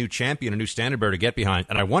they have a new champion, a new standard bearer to get behind,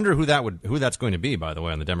 and I wonder who that's going to be, by the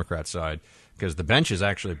way, on the Democrat side, because the bench is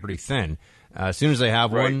actually pretty thin. As soon as they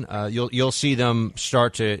have one, you'll see them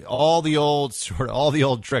start to all the old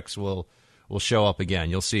tricks will show up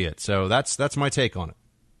again. You'll see it. So that's my take on it.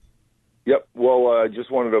 Yep. Well, I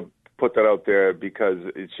just wanted to put that out there because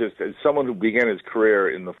it's just, as someone who began his career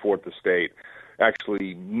in the Fourth Estate,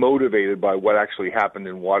 actually motivated by what actually happened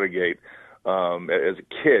in Watergate as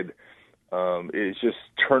a kid, it's just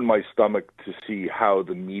turned my stomach to see how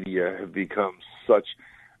the media have become such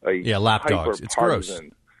a lapdogs. It's gross.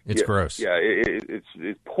 It's gross. Yeah,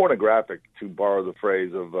 it's pornographic, to borrow the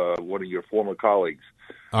phrase of one of your former colleagues.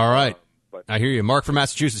 All right. I hear you. Mark from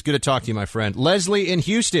Massachusetts, good to talk to you, my friend. Leslie in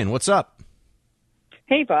Houston, what's up?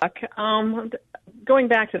 Hey, Buck. Going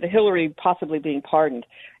back to the Hillary possibly being pardoned,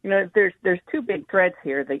 there's two big threads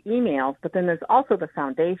here, the emails, but then there's also the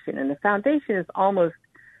foundation. And the foundation is almost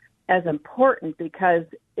as important because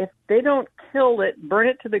if they don't kill it, burn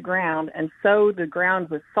it to the ground, and sow the ground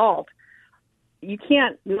with salt, you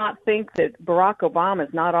can't not think that Barack Obama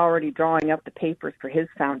is not already drawing up the papers for his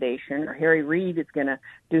foundation, or Harry Reid is going to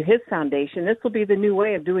do his foundation. This will be the new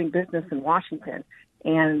way of doing business in Washington,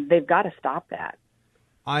 and they've got to stop that.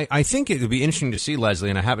 I think it would be interesting to see, Leslie,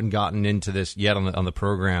 and I haven't gotten into this yet on the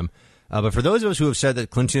program, but for those of us who have said that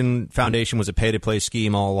Clinton Foundation was a pay-to-play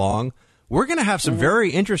scheme all along, we're going to have some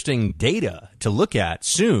very interesting data to look at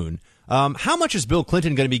soon. How much is Bill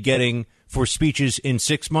Clinton going to be getting for speeches in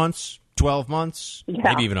 6 months, 12 months,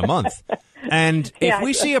 maybe even a month? And if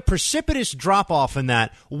we see a precipitous drop-off in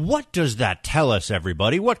that, what does that tell us,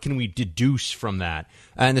 everybody? What can we deduce from that?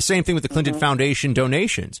 And the same thing with the Clinton Foundation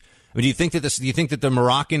donations. I mean, do you think that the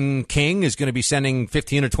Moroccan king is going to be sending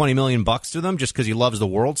 15 or 20 million bucks to them just because he loves the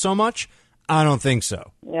world so much? I don't think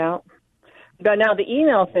so. Yeah. But now the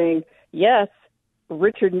email thing, yes,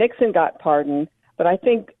 Richard Nixon got pardoned, but I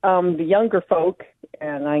think the younger folk,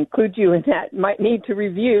 and I include you in that, might need to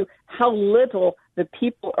review how little the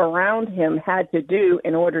people around him had to do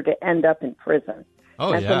in order to end up in prison.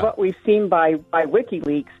 Oh, and yeah. from what we've seen by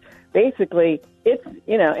WikiLeaks, basically it's,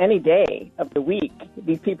 any day of the week,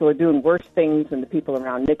 these people are doing worse things than the people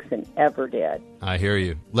around Nixon ever did. I hear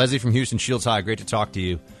you. Leslie from Houston, Shields High, great to talk to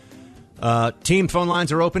you. Team phone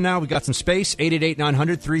lines are open now. We got some space.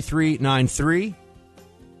 888-900-3393.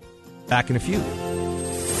 Back in a few.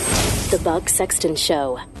 The Buck Sexton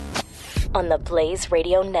Show on the Blaze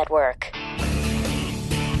Radio Network.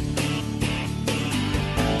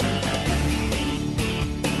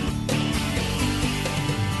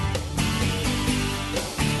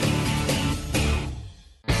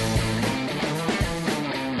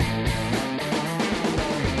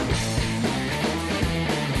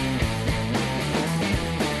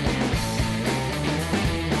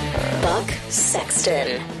 Buck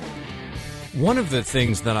Sexton. One of the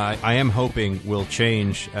things that I am hoping will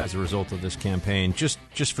change as a result of this campaign, just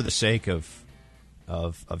for the sake of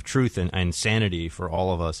truth and sanity for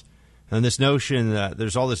all of us, and this notion that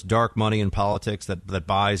there's all this dark money in politics that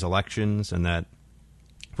buys elections, and that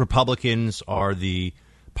Republicans are the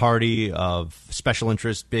party of special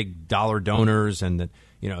interest, big dollar donors, and that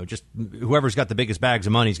just whoever's got the biggest bags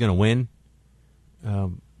of money is going to win.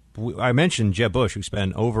 I mentioned Jeb Bush, who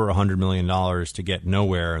spent over $100 million to get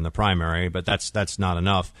nowhere in the primary, but that's not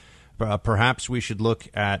enough. Perhaps we should look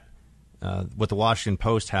at what the Washington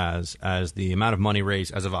Post has as the amount of money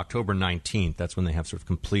raised as of October 19th. That's when they have sort of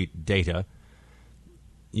complete data.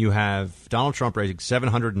 You have Donald Trump raising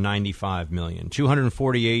 $795 million,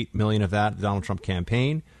 $248 million of that the Donald Trump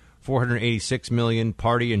campaign, $486 million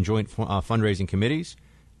party and joint fundraising committees,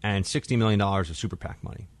 and $60 million of super PAC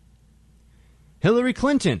money. Hillary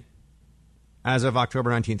Clinton, as of October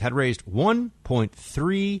 19th, had raised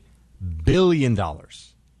 $1.3 billion.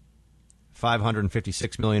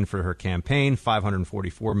 $556 million for her campaign,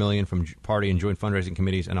 $544 million from party and joint fundraising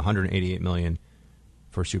committees, and $188 million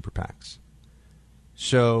for super PACs.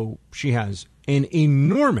 So she has an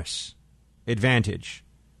enormous advantage,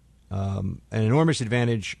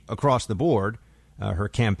 across the board. Her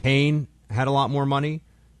campaign had a lot more money.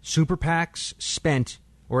 Super PACs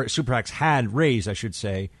had raised, I should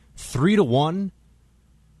say, 3-1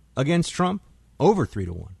 against Trump, over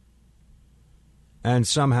 3-1. And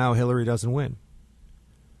somehow Hillary doesn't win.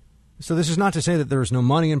 So this is not to say that there is no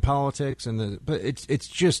money in politics, but it's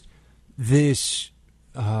just this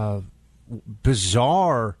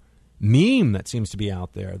bizarre meme that seems to be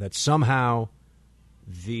out there that somehow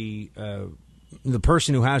the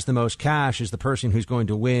person who has the most cash is the person who's going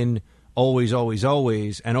to win always, always,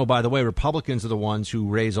 always. And, oh, by the way, Republicans are the ones who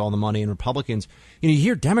raise all the money. And Republicans, you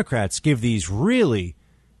hear Democrats give these really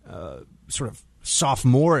sort of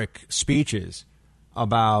sophomoric speeches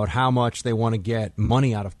about how much they want to get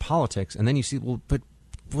money out of politics. And then you see, well, but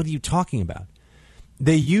what are you talking about?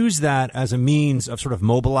 They use that as a means of sort of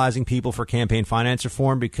mobilizing people for campaign finance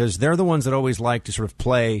reform because they're the ones that always like to sort of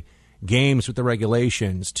play games with the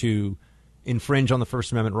regulations to infringe on the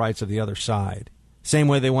First Amendment rights of the other side. Same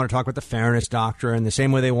way they want to talk about the fairness doctrine, the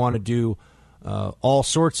same way they want to do all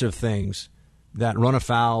sorts of things that run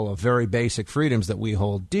afoul of very basic freedoms that we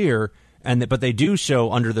hold dear, but they do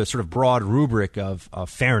so under the sort of broad rubric of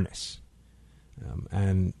fairness.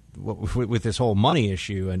 And with this whole money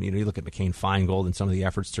issue, and you look at McCain-Feingold and some of the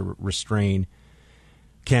efforts to restrain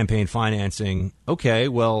campaign financing. Okay,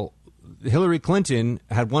 well, Hillary Clinton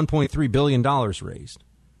had $1.3 billion raised,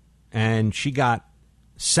 and she got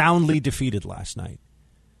soundly defeated last night.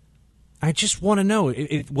 I just want to know,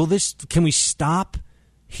 can we stop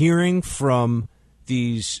hearing from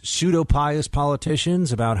these pseudo-pious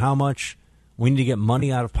politicians about how much we need to get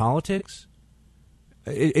money out of politics?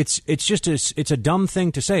 It's just it's a dumb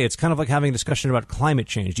thing to say. It's kind of like having a discussion about climate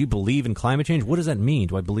change. Do you believe in climate change? What does that mean?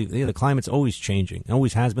 Do I believe the climate's always changing? It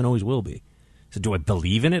always has been, always will be. So do I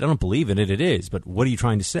believe in it? I don't believe in it. It is. But what are you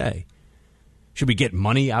trying to say? Should we get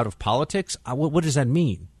money out of politics? What does that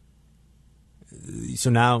mean? So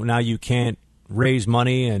now you can't raise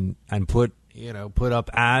money and put up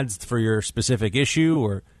ads for your specific issue,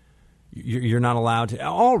 or you're not allowed to.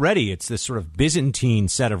 Already it's this sort of Byzantine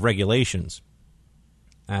set of regulations.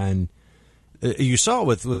 And you saw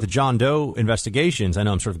with the John Doe investigations, I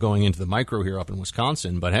know I'm sort of going into the micro here up in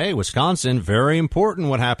Wisconsin, but hey, Wisconsin, very important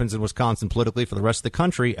what happens in Wisconsin politically for the rest of the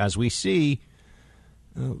country. As we see,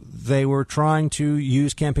 they were trying to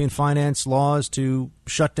use campaign finance laws to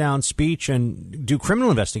shut down speech and do criminal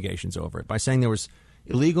investigations over it by saying there was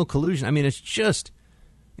illegal collusion. I mean, it's just,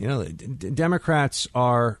 Democrats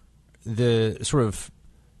are the sort of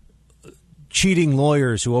cheating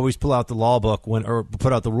lawyers who always pull out the law book or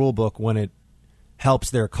put out the rule book when it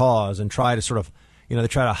helps their cause, and try to sort of, they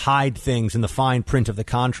try to hide things in the fine print of the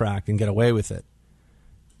contract and get away with it.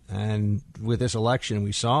 And with this election,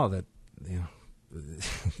 we saw that,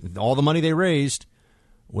 all the money they raised,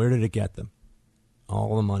 where did it get them?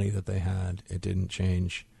 All the money that they had, it didn't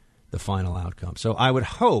change the final outcome. So I would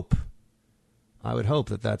hope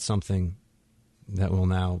that that's something that we'll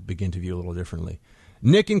now begin to view a little differently.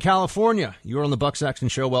 Nick in California, you're on the Buck Sexton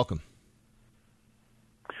Show. Welcome.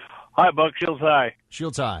 Hi, Buck. Shields high.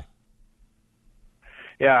 Shields high.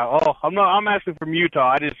 Yeah. Oh, I'm actually from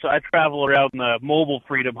Utah. I travel around the mobile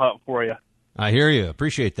freedom hut for you. I hear you.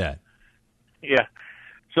 Appreciate that. Yeah.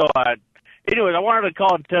 So, anyways, I wanted to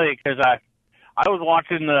call and tell you because I was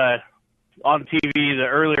watching on TV the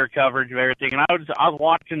earlier coverage of everything, and I was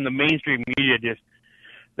watching the mainstream media just.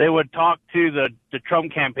 They would talk to the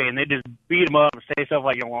Trump campaign. They just beat him up and say stuff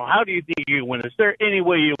like, well, how do you think you win? Is there any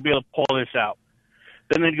way you'll be able to pull this out?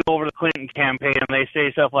 Then they'd go over to the Clinton campaign and they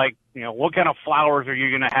say stuff like, what kind of flowers are you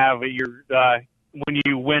going to have at your when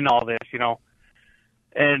you win all this,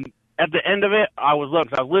 And at the end of it, I was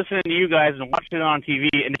listening to you guys and watching it on TV,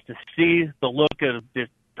 and just to see the look of just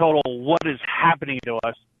total what is happening to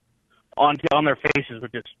us on their faces was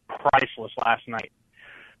just priceless last night.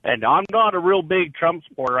 And I'm not a real big Trump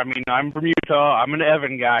supporter. I mean, I'm from Utah. I'm an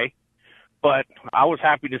Evan guy. But I was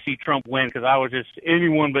happy to see Trump win because I was just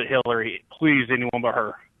anyone but Hillary. Please, anyone but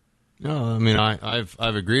her. No, I mean, I've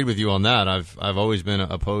agreed with you on that. I've always been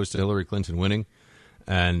opposed to Hillary Clinton winning.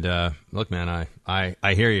 And look, man,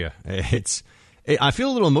 I hear you. I feel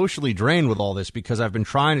a little emotionally drained with all this because I've been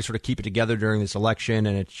trying to sort of keep it together during this election,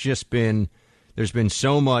 and it's just there's been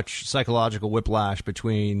so much psychological whiplash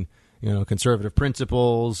between conservative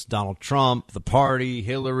principles, Donald Trump, the party,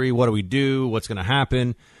 Hillary, what do we do? What's going to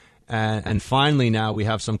happen? And finally now we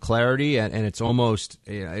have some clarity, and it's almost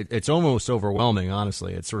overwhelming,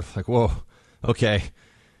 honestly. It's sort of like, whoa, okay,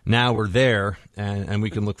 now we're there, and we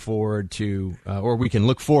can look forward to, or we can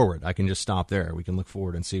look forward. I can just stop there. We can look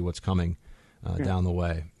forward and see what's coming down the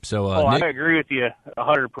way. So, Nick, I agree with you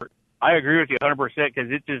 100%. I agree with you 100% because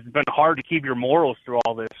it's just been hard to keep your morals through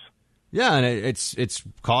all this. Yeah, and it's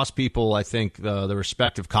cost people, I think, the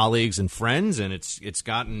respect of colleagues and friends, and it's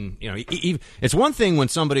gotten, it's one thing when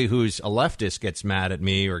somebody who's a leftist gets mad at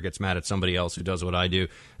me or gets mad at somebody else who does what I do.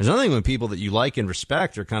 There's another thing when people that you like and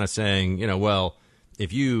respect are kind of saying, well,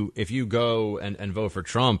 if you go and vote for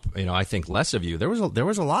Trump, I think less of you. There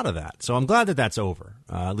was a lot of that, so I'm glad that that's over,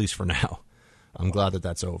 at least for now. I'm glad that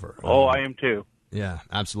that's over. I am too. Yeah,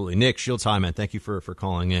 absolutely. Nick, Shields High, man, thank you for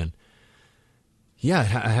calling in. Yeah,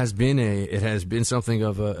 it has been something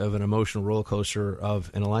of an emotional roller coaster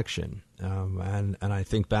of an election, and I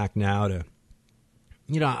think back now to,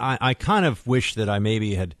 I kind of wish that I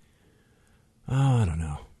maybe had, I don't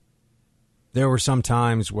know. There were some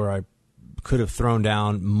times where I could have thrown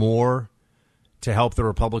down more to help the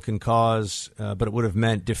Republican cause, but it would have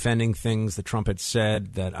meant defending things that Trump had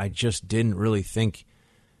said that I just didn't really think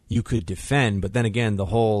you could defend. But then again, the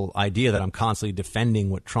whole idea that I'm constantly defending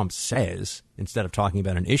what Trump says instead of talking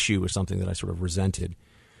about an issue was something that I sort of resented,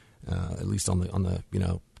 at least on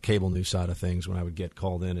the cable news side of things. When I would get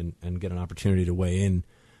called in and get an opportunity to weigh in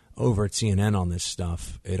over at CNN on this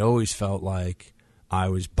stuff, it always felt like I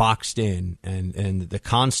was boxed in, and the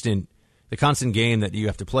constant game that you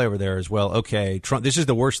have to play over there is, well, okay, Trump, this is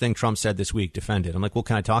the worst thing Trump said this week, defend it. I'm like, well,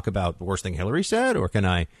 can I talk about the worst thing Hillary said, or can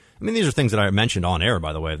I mean, these are things that I mentioned on air,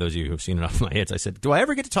 by the way, those of you who've seen enough of my hits. I said, do I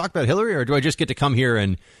ever get to talk about Hillary, or do I just get to come here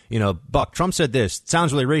and, Buck, Trump said this, it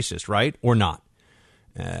sounds really racist, right? Or not?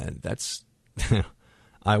 And that's,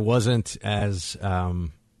 I wasn't as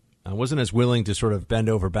willing to sort of bend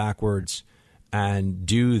over backwards and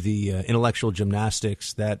do the intellectual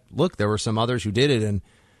gymnastics that, look, there were some others who did it,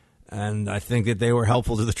 and I think that they were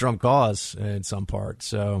helpful to the Trump cause in some part.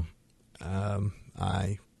 So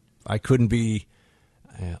I couldn't be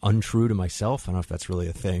untrue to myself. I don't know if that's really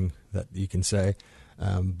a thing that you can say,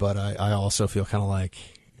 but I also feel kind of like,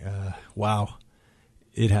 wow,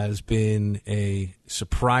 it has been a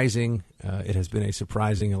surprising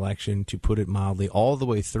election, to put it mildly, all the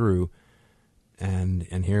way through.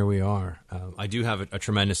 And here we are. I do have a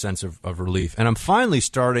tremendous sense of relief. And I'm finally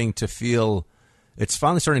starting to feel, it's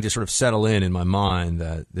finally starting to sort of settle in my mind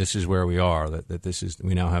that this is where we are, that this is,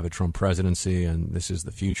 we now have a Trump presidency and this is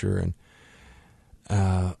the future. And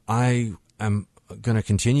I am going to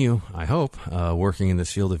continue, I hope, working in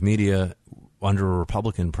this field of media under a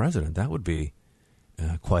Republican president. That would be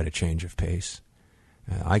quite a change of pace.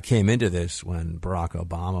 I came into this when Barack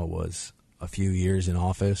Obama was a few years in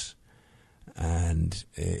office, and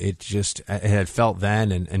it had felt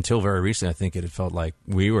then, and until very recently, I think it had felt like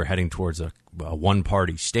we were heading towards a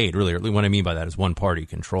one-party state. Really, what I mean by that is one-party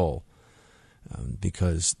control,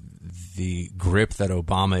 because the grip that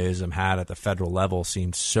Obamaism had at the federal level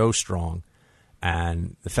seemed so strong,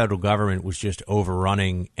 and the federal government was just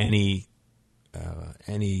overrunning any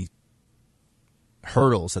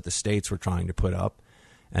hurdles that the states were trying to put up.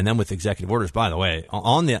 And then with executive orders, by the way,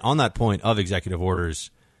 on that point of executive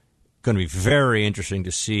orders, going to be very interesting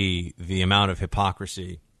to see the amount of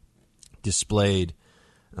hypocrisy displayed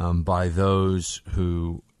by those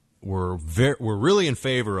who were really in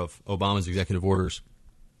favor of Obama's executive orders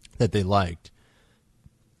that they liked.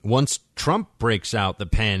 Once Trump breaks out the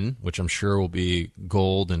pen, which I'm sure will be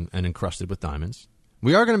gold and encrusted with diamonds.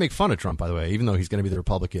 We are going to make fun of Trump, by the way, even though he's going to be the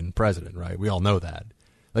Republican president, right? We all know that.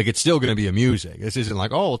 Like, it's still going to be amusing. This isn't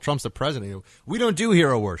like, oh, well, Trump's the president. We don't do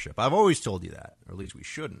hero worship. I've always told you that, or at least we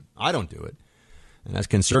shouldn't. I don't do it. And as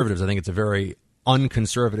conservatives, I think it's a very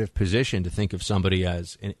unconservative position to think of somebody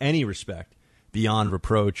as, in any respect, beyond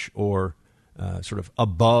reproach or sort of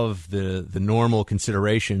above the normal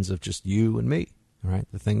considerations of just you and me, right?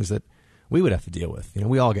 The things that we would have to deal with. You know,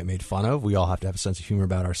 we all get made fun of. We all have to have a sense of humor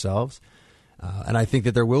about ourselves. And I think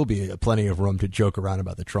that there will be plenty of room to joke around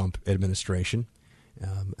about the Trump administration.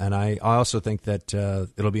 And I also think that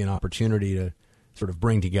it'll be an opportunity to sort of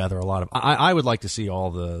bring together a lot of... I would like to see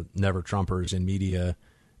all the never-Trumpers in media,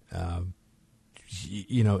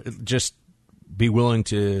 just be willing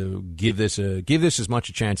to give this as much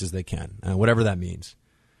a chance as they can, whatever that means.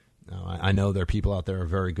 I know there are people out there of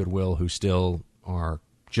very goodwill who still are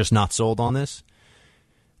just not sold on this.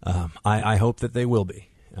 I hope that they will be.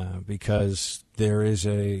 Because there is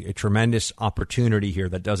a tremendous opportunity here.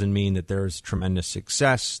 That doesn't mean that there's tremendous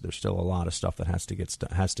success. There's still a lot of stuff that has to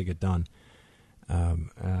get done.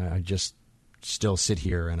 I just still sit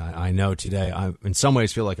here, and I know today I, in some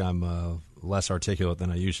ways, feel like I'm less articulate than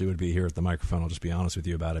I usually would be here at the microphone. I'll just be honest with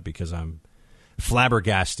you about it, because I'm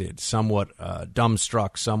flabbergasted, somewhat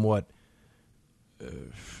dumbstruck, somewhat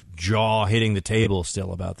jaw hitting the table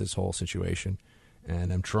still about this whole situation.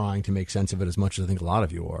 And I'm trying to make sense of it as much as I think a lot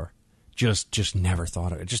of you are. Just never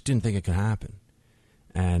thought of it. Just didn't think it could happen.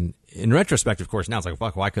 And in retrospect, of course, now it's like,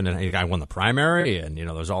 fuck, why couldn't a guy won the primary? And,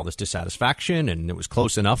 there's all this dissatisfaction, and it was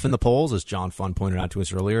close enough in the polls, as John Fund pointed out to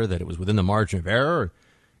us earlier, that it was within the margin of error.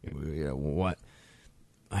 What?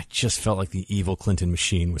 I just felt like the evil Clinton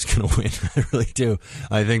machine was going to win. I really do.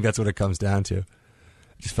 I think that's what it comes down to.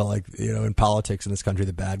 I just felt like, in politics in this country,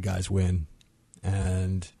 the bad guys win.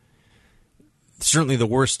 And certainly the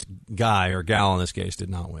worst guy or gal in this case did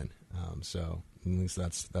not win. So at least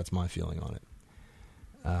that's my feeling on it.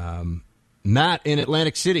 Matt in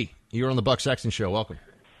Atlantic City, you're on the Buck Sexton Show. Welcome.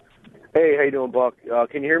 Hey, how you doing, Buck?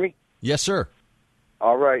 Can you hear me? Yes, sir.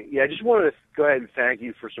 All right. Yeah, I just wanted to go ahead and thank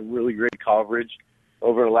you for some really great coverage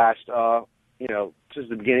over the last, since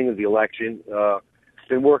the beginning of the election.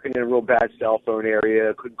 Been working in a real bad cell phone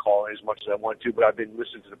area. Couldn't call in as much as I want to, but I've been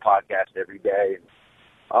listening to the podcast every day.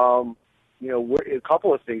 A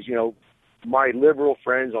couple of things. My liberal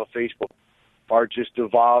friends on Facebook are just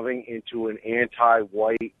evolving into an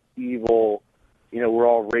anti-white, evil, we're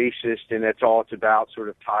all racist, and that's all it's about, sort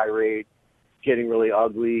of tirade, getting really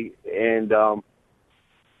ugly. And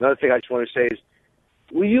another thing I just want to say is,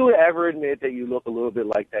 will you ever admit that you look a little bit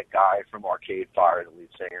like that guy from Arcade Fire, the lead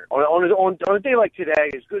singer? On a day like today,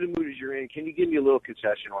 as good a mood as you're in, can you give me a little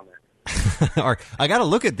concession on that? I got to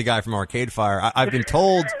look at the guy from Arcade Fire. I've been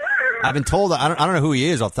told, I don't know who he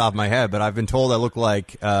is off the top of my head, but I've been told I look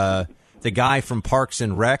like the guy from Parks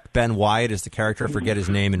and Rec. Ben Wyatt is the character. I forget his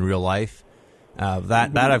name in real life.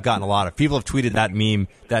 That I've gotten a lot of. People have tweeted that meme,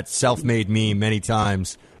 that self-made meme, many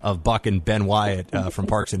times of Buck and Ben Wyatt from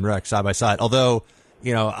Parks and Rec side by side. Although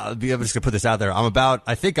I'm just going to put this out there.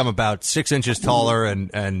 I think I'm about 6 inches taller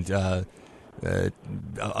and a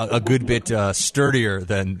good bit sturdier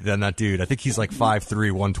than that dude. I think he's like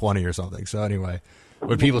 5'3", 120 or something. So anyway,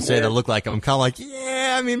 when people say they look like him, I'm kind of like,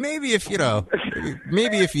 yeah, I mean, maybe if he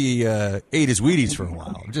ate his Wheaties for a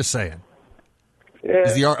while. I'm just saying. Yeah.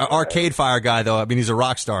 He's the Arcade Fire guy, though. I mean, he's a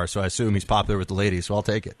rock star, so I assume he's popular with the ladies, so I'll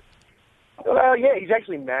take it. Well, yeah, he's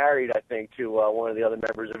actually married, I think, to one of the other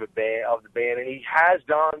members of the band, and he has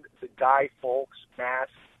donned the Guy Fawkes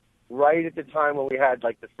mask right at the time when we had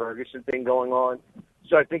like the Ferguson thing going on.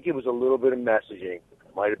 So I think it was a little bit of messaging.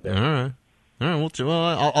 Might have been. All right.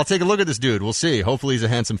 Well, I'll take a look at this dude. We'll see. Hopefully, he's a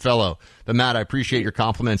handsome fellow. But Matt, I appreciate your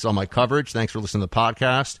compliments on my coverage. Thanks for listening to the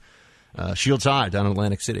podcast. Shields High down in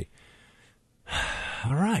Atlantic City.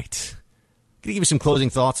 All right. Gonna give you some closing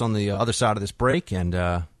thoughts on the other side of this break, and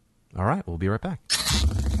all right, we'll be right back.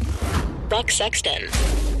 Buck Sexton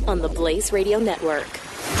on the Blaze Radio Network.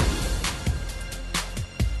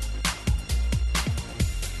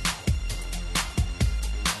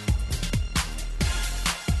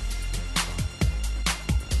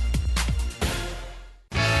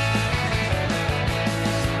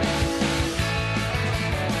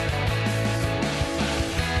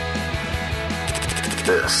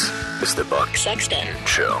 This is the Buck Sexton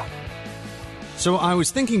Show. So I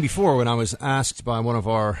was thinking before when I was asked by one of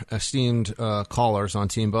our esteemed callers on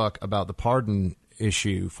Team Buck about the pardon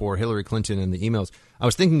issue for Hillary Clinton and the emails, I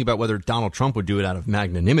was thinking about whether Donald Trump would do it out of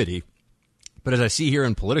magnanimity. But as I see here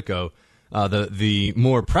in Politico, the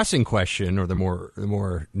more pressing question, or the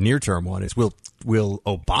more near-term one, is will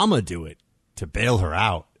Obama do it to bail her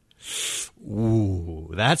out?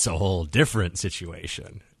 Ooh, that's a whole different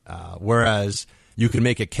situation. Whereas you can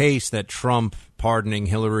make a case that Trump pardoning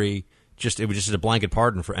Hillary, it was just a blanket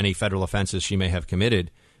pardon for any federal offenses she may have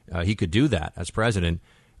committed. He could do that as president.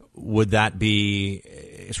 Would that be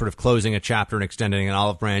sort of closing a chapter and extending an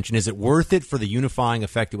olive branch? And is it worth it for the unifying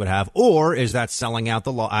effect it would have? Or is that selling out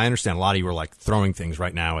the law? I understand a lot of you are like throwing things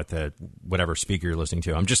right now at the whatever speaker you're listening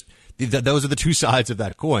to. Those are the two sides of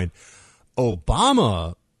that coin.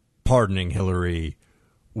 Obama pardoning Hillary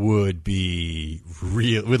would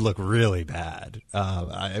look really bad.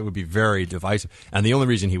 It would be very divisive. And the only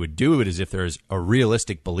reason he would do it is if there's a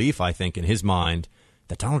realistic belief, I think, in his mind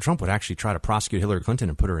that Donald Trump would actually try to prosecute Hillary Clinton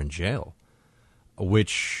and put her in jail,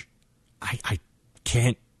 which I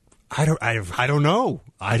don't know.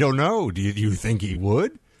 I don't know. Do you think he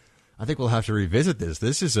would? I think we'll have to revisit this.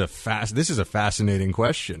 This is a fascinating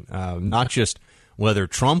question. Not just whether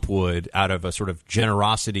Trump would, out of a sort of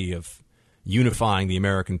generosity of unifying the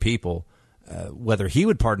American people, whether he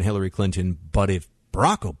would pardon Hillary Clinton, but if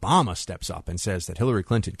Barack Obama steps up and says that Hillary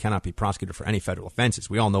Clinton cannot be prosecuted for any federal offenses,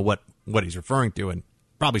 we all know what he's referring to, and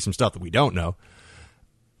probably some stuff that we don't know,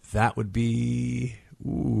 that would be,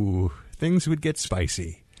 things would get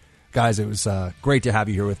spicy. Guys, it was great to have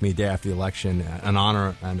you here with me day after the election. An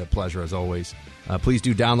honor and a pleasure as always. Please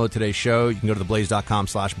do download today's show. You can go to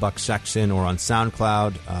theblaze.com/Buck Sexton or on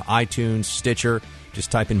SoundCloud, iTunes, Stitcher. Just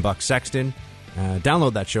type in Buck Sexton,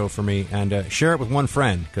 download that show for me, and share it with one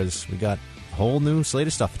friend, because we got a whole new slate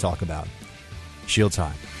of stuff to talk about. Shields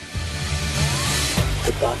High.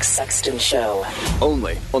 The Buck Sexton Show.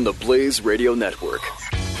 Only on the Blaze Radio Network.